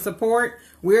 Get some support.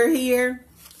 We're here.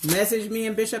 Message me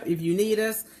and Bishop if you need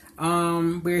us.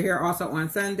 We're here also on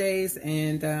Sundays.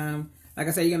 And like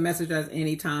I said, you can message us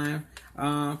anytime.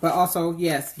 But also,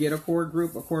 yes, get a core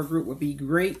group. A core group would be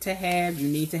great to have. You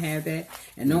need to have that.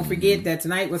 And don't forget that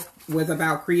tonight was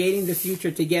about creating the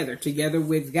future together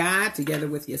with God, together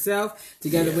with yourself,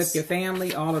 together with your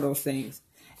family, all of those things.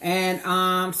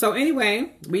 And so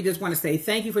anyway, we just want to say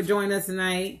thank you for joining us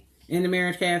tonight in the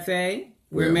Marriage Cafe,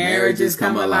 where marriages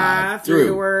come alive through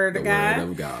the Word of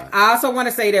God. I also want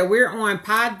to say that we're on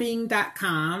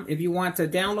podbean.com. If you want to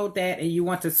download that and you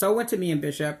want to sow into me and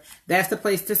Bishop, that's the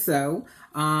place to sow.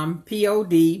 podbean.com,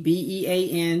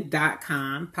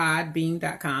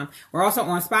 podbean.com. We're also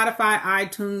on Spotify,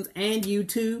 iTunes, and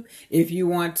YouTube if you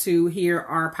want to hear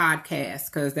our podcast,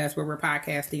 because that's where we're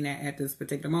podcasting at this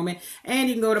particular moment. And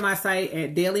you can go to my site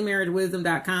at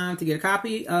dailymarriagewisdom.com to get a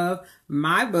copy of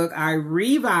my book. I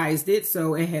revised it,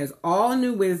 so it has all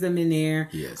new wisdom in there.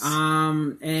 Yes.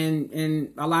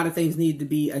 And a lot of things need to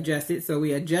be adjusted. So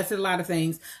we adjusted a lot of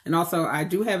things. And also, I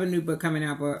do have a new book coming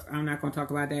out, but I'm not going to talk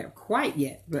about that quite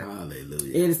yet. But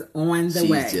hallelujah. It is on the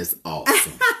way. She's just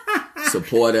awesome.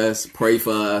 Support us. Pray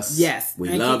for us. Yes. We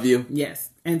love you. Yes.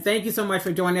 And thank you so much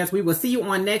for joining us. We will see you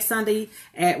on next Sunday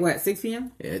at 6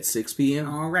 p.m.? At 6 p.m.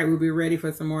 All right. We'll be ready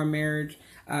for some more Marriage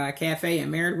Cafe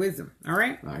and Married Wisdom. All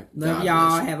right. All right. Love God y'all.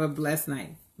 bless you. Have a blessed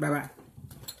night. Bye-bye.